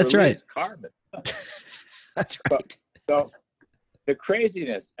will. That's right. Carbon. That's right. So the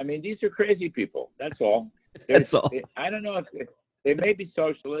craziness. I mean, these are crazy people. That's all. That's all. I don't know if they may be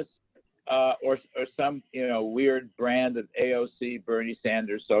socialists or some weird brand of AOC, Bernie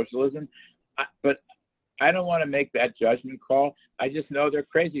Sanders socialism, but I don't want to make that judgment call. I just know they're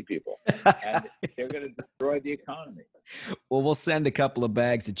crazy people, and they're going to destroy the economy. Well, we'll send a couple of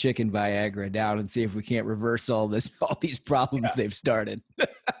bags of chicken Viagra down and see if we can't reverse all these problems they've started.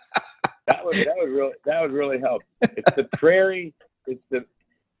 That would really help. It's the prairie.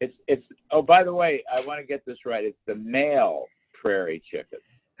 It's. Oh, by the way, I want to get this right. It's the male prairie chicken.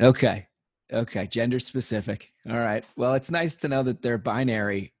 Okay. Gender specific. All right. Well, it's nice to know that they're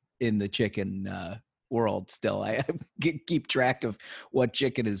binary in the chicken world still. I keep track of what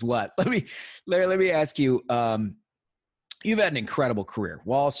chicken is what. Larry, let me ask you, you've had an incredible career.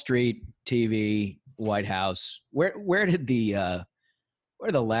 Wall Street, TV, White House. Where did the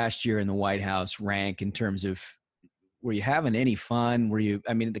last year in the White House rank in terms of, were you having any fun?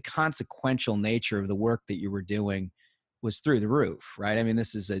 The consequential nature of the work that you were doing was through the roof, right? I mean,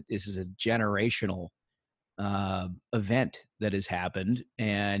 this is a generational event that has happened,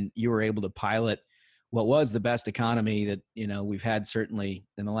 and you were able to pilot what was the best economy that we've had certainly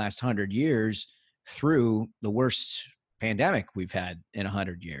in the last 100 years through the worst pandemic we've had in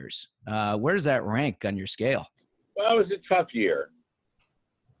 100 years. Where does that rank on your scale? Well, it was a tough year.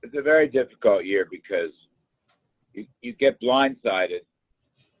 It's a very difficult year because you get blindsided,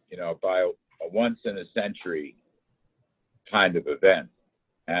 by a once in a century kind of event.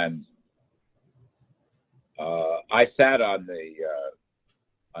 And I sat on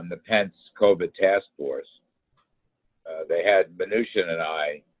the Pence COVID task force. They had Mnuchin and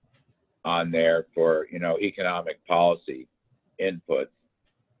I on there for economic policy input.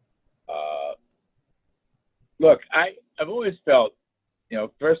 Look, I've always felt,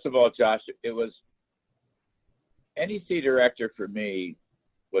 first of all, Josh, it was NEC director for me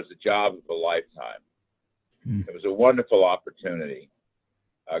was a job of a lifetime. It was a wonderful opportunity,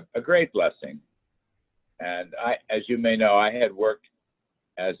 a great blessing. And as you may know, I had worked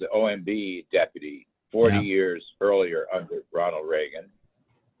as the OMB deputy 40 years earlier under Ronald Reagan,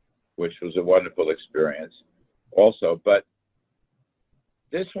 which was a wonderful experience also. But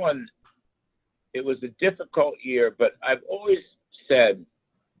this one, it was a difficult year, but I've always said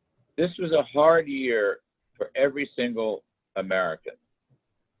this was a hard year for every single American.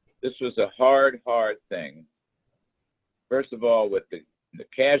 This was a hard thing. First of all, with the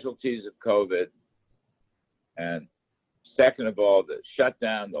casualties of COVID, and second of all, the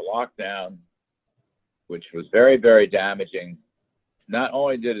shutdown, the lockdown, which was very, very damaging. Not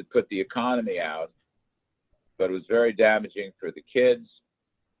only did it put the economy out, but it was very damaging for the kids.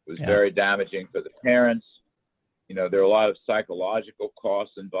 It was very damaging for the parents. There are a lot of psychological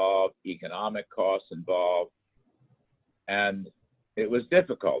costs involved, economic costs involved, and it was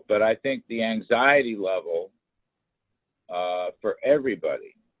difficult. But I think the anxiety level for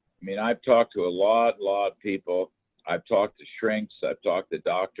everybody. I mean, I've talked to a lot of people. I've talked to shrinks. I've talked to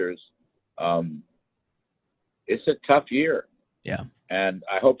doctors. It's a tough year. Yeah. And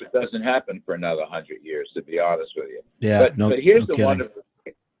I hope it doesn't happen for another 100 years, to be honest with you. Yeah. But here's the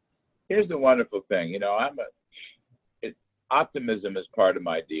wonderful thing. You know, optimism is part of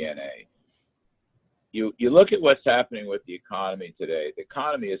my DNA. You look at what's happening with the economy today. The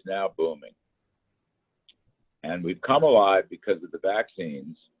economy is now booming. And we've come alive because of the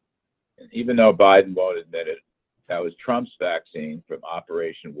vaccines. And even though Biden won't admit it, that was Trump's vaccine from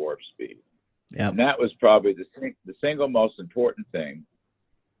Operation Warp Speed. Yeah. And that was probably the single most important thing.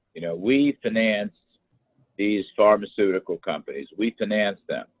 You know, we financed these pharmaceutical companies. We financed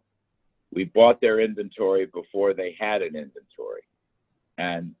them. We bought their inventory before they had an inventory.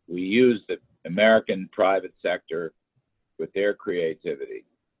 And we used the American private sector with their creativity,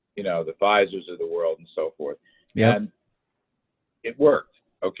 you know, the Pfizers of the world and so forth. Yep. And it worked,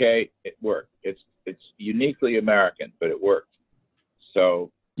 okay? It worked. It's uniquely American, but it worked.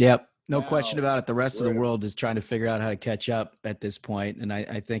 So yep. No now, question about it. The rest of the world is trying to figure out how to catch up at this point. And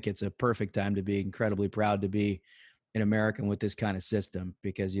I think it's a perfect time to be incredibly proud to be an American with this kind of system,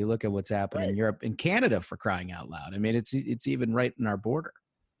 because you look at what's happening in Europe and Canada, for crying out loud. I mean, it's even right in our border.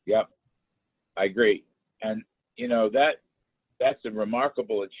 Yep. I agree. And, you know, that's a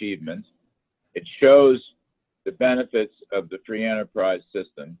remarkable achievement. It shows the benefits of the free enterprise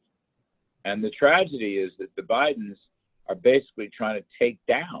system. And the tragedy is that the Bidens are basically trying to take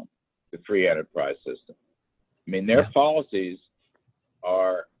down the free enterprise system. I mean, their policies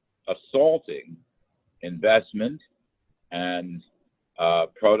are assaulting investment and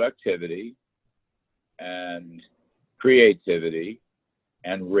productivity and creativity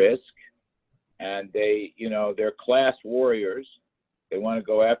and risk. And they, you know, they're class warriors. They want to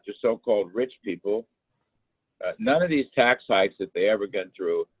go after so-called rich people. None of these tax hikes that they ever get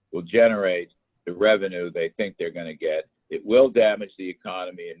through will generate the revenue they think they're going to get. It will damage the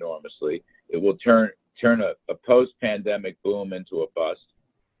economy enormously. It will turn a post-pandemic boom into a bust.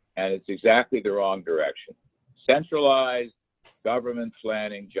 And it's exactly the wrong direction. Centralized government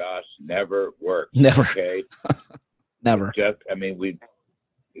planning, Josh, never works. Never. Okay? Never. The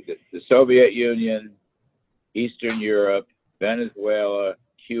Soviet Union, Eastern Europe, Venezuela,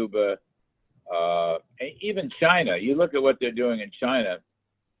 Cuba, even China. You look at what they're doing in China.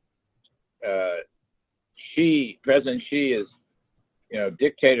 President Xi is, you know,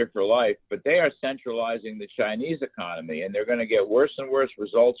 dictator for life, but they are centralizing the Chinese economy, and they're going to get worse and worse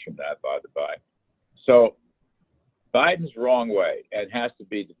results from that, by the by. So Biden's wrong way and has to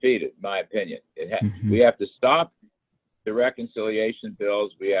be defeated, in my opinion. We have to stop the reconciliation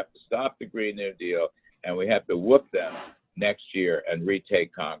bills. We have to stop the Green New Deal, and we have to whoop them next year and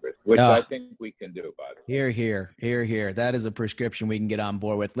retake Congress, which I think we can do, by the way. Hear, hear, hear, hear. That is a prescription we can get on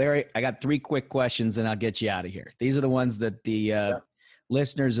board with. Larry, I got 3 quick questions, and I'll get you out of here. These are the ones that the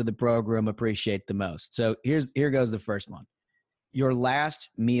listeners of the program appreciate the most. So here goes the first one. Your last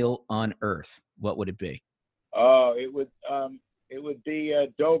meal on Earth, what would it be? Oh, it would be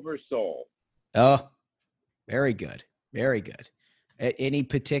Dover sole. Oh, very good. Very good. Any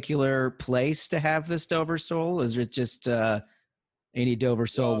particular place to have this Dover sole? Is it just any Dover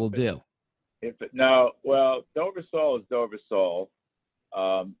sole will do? Dover sole is Dover sole.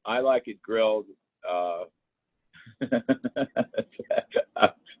 I like it grilled. The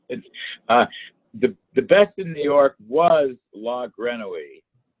best in New York was La Grenouille,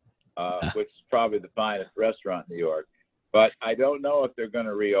 which is probably the finest restaurant in New York. But I don't know if they're going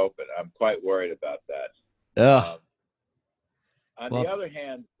to reopen. I'm quite worried about that. On the other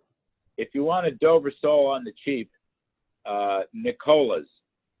hand, if you want a Dover sole on the cheap, Nicola's,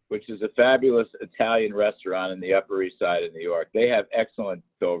 which is a fabulous Italian restaurant in the Upper East Side of New York, they have excellent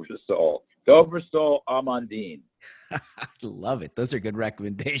Dover sole. Dover sole Amandine. Love it. Those are good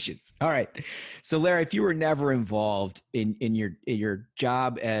recommendations. All right. So, Larry, if you were never involved in your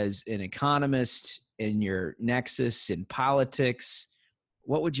job as an economist, in your nexus in politics,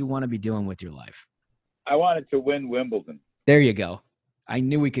 what would you want to be doing with your life? I wanted to win Wimbledon. There you go. I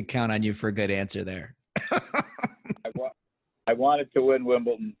knew we could count on you for a good answer there. I wanted to win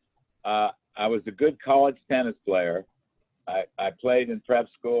Wimbledon. I was a good college tennis player. I played in prep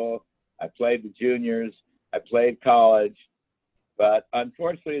school. I played the juniors. I played college. But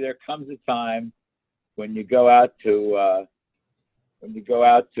unfortunately, there comes a time when you go out to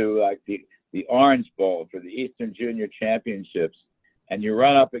like the Orange Bowl for the Eastern Junior Championships, and you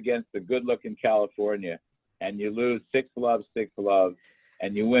run up against a good-looking California, and you lose 6-love,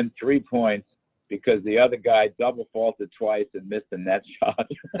 and you win 3 points because the other guy double faulted twice and missed a net shot.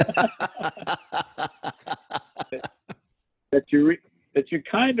 that you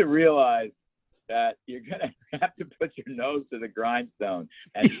kind of realize that you're going to have to put your nose to the grindstone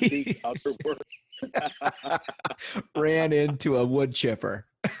and seek other work. Ran into a wood chipper.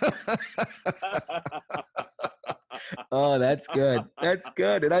 Oh, that's good. That's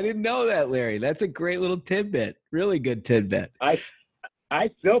good. And I didn't know that, Larry. That's a great little tidbit. Really good tidbit. I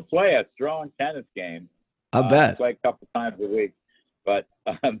still play a strong tennis game. I bet. I play a couple times a week. But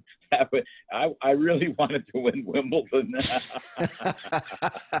I really wanted to win Wimbledon.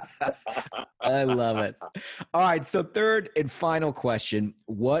 I love it. All right, so third and final question.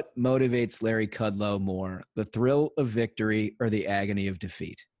 What motivates Larry Kudlow more, the thrill of victory or the agony of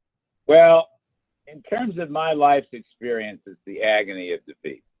defeat? Well, in terms of my life's experience, it's the agony of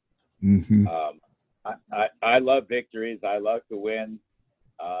defeat. Mm-hmm. I love victories. I love to win.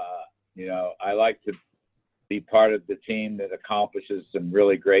 I like to be part of the team that accomplishes some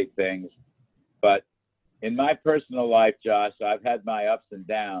really great things. But in my personal life, Josh, I've had my ups and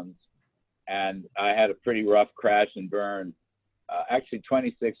downs, and I had a pretty rough crash and burn. Actually,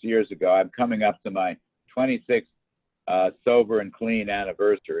 26 years ago. I'm coming up to my 26th sober and clean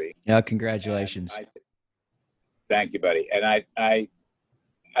anniversary. Yeah, congratulations. Thank you, buddy. And I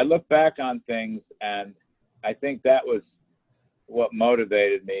look back on things, and I think that was what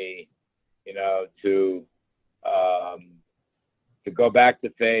motivated me, to go back to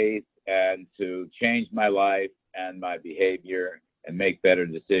faith and to change my life and my behavior and make better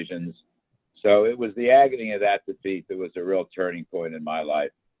decisions. So it was the agony of that defeat that was a real turning point in my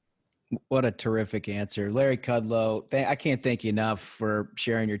life. What a terrific answer. Larry Kudlow, I can't thank you enough for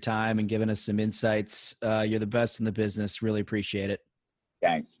sharing your time and giving us some insights. You're the best in the business. Really appreciate it.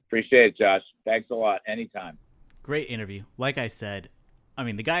 Thanks. Appreciate it, Josh. Thanks a lot. Anytime. Great interview. Like I said,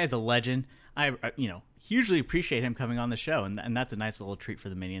 the guy is a legend. I hugely appreciate him coming on the show, and that's a nice little treat for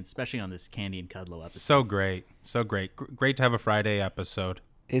the Minions, especially on this Candy and Kudlow episode. So great. Great to have a Friday episode.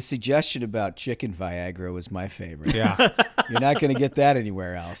 His suggestion about chicken Viagra was my favorite. Yeah. You're not going to get that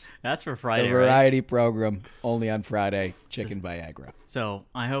anywhere else. That's for Friday, the variety program, only on Friday, chicken Viagra. So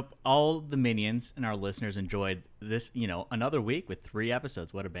I hope all the Minions and our listeners enjoyed this, another week with 3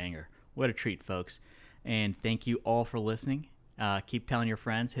 episodes. What a banger. What a treat, folks. And thank you all for listening. Keep telling your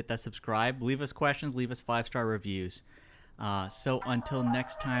friends, hit that subscribe, leave us questions, leave us 5-star reviews. So until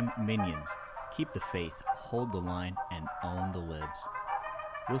next time, Minions, keep the faith, hold the line, and own the libs.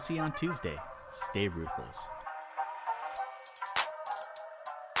 We'll see you on Tuesday. Stay ruthless.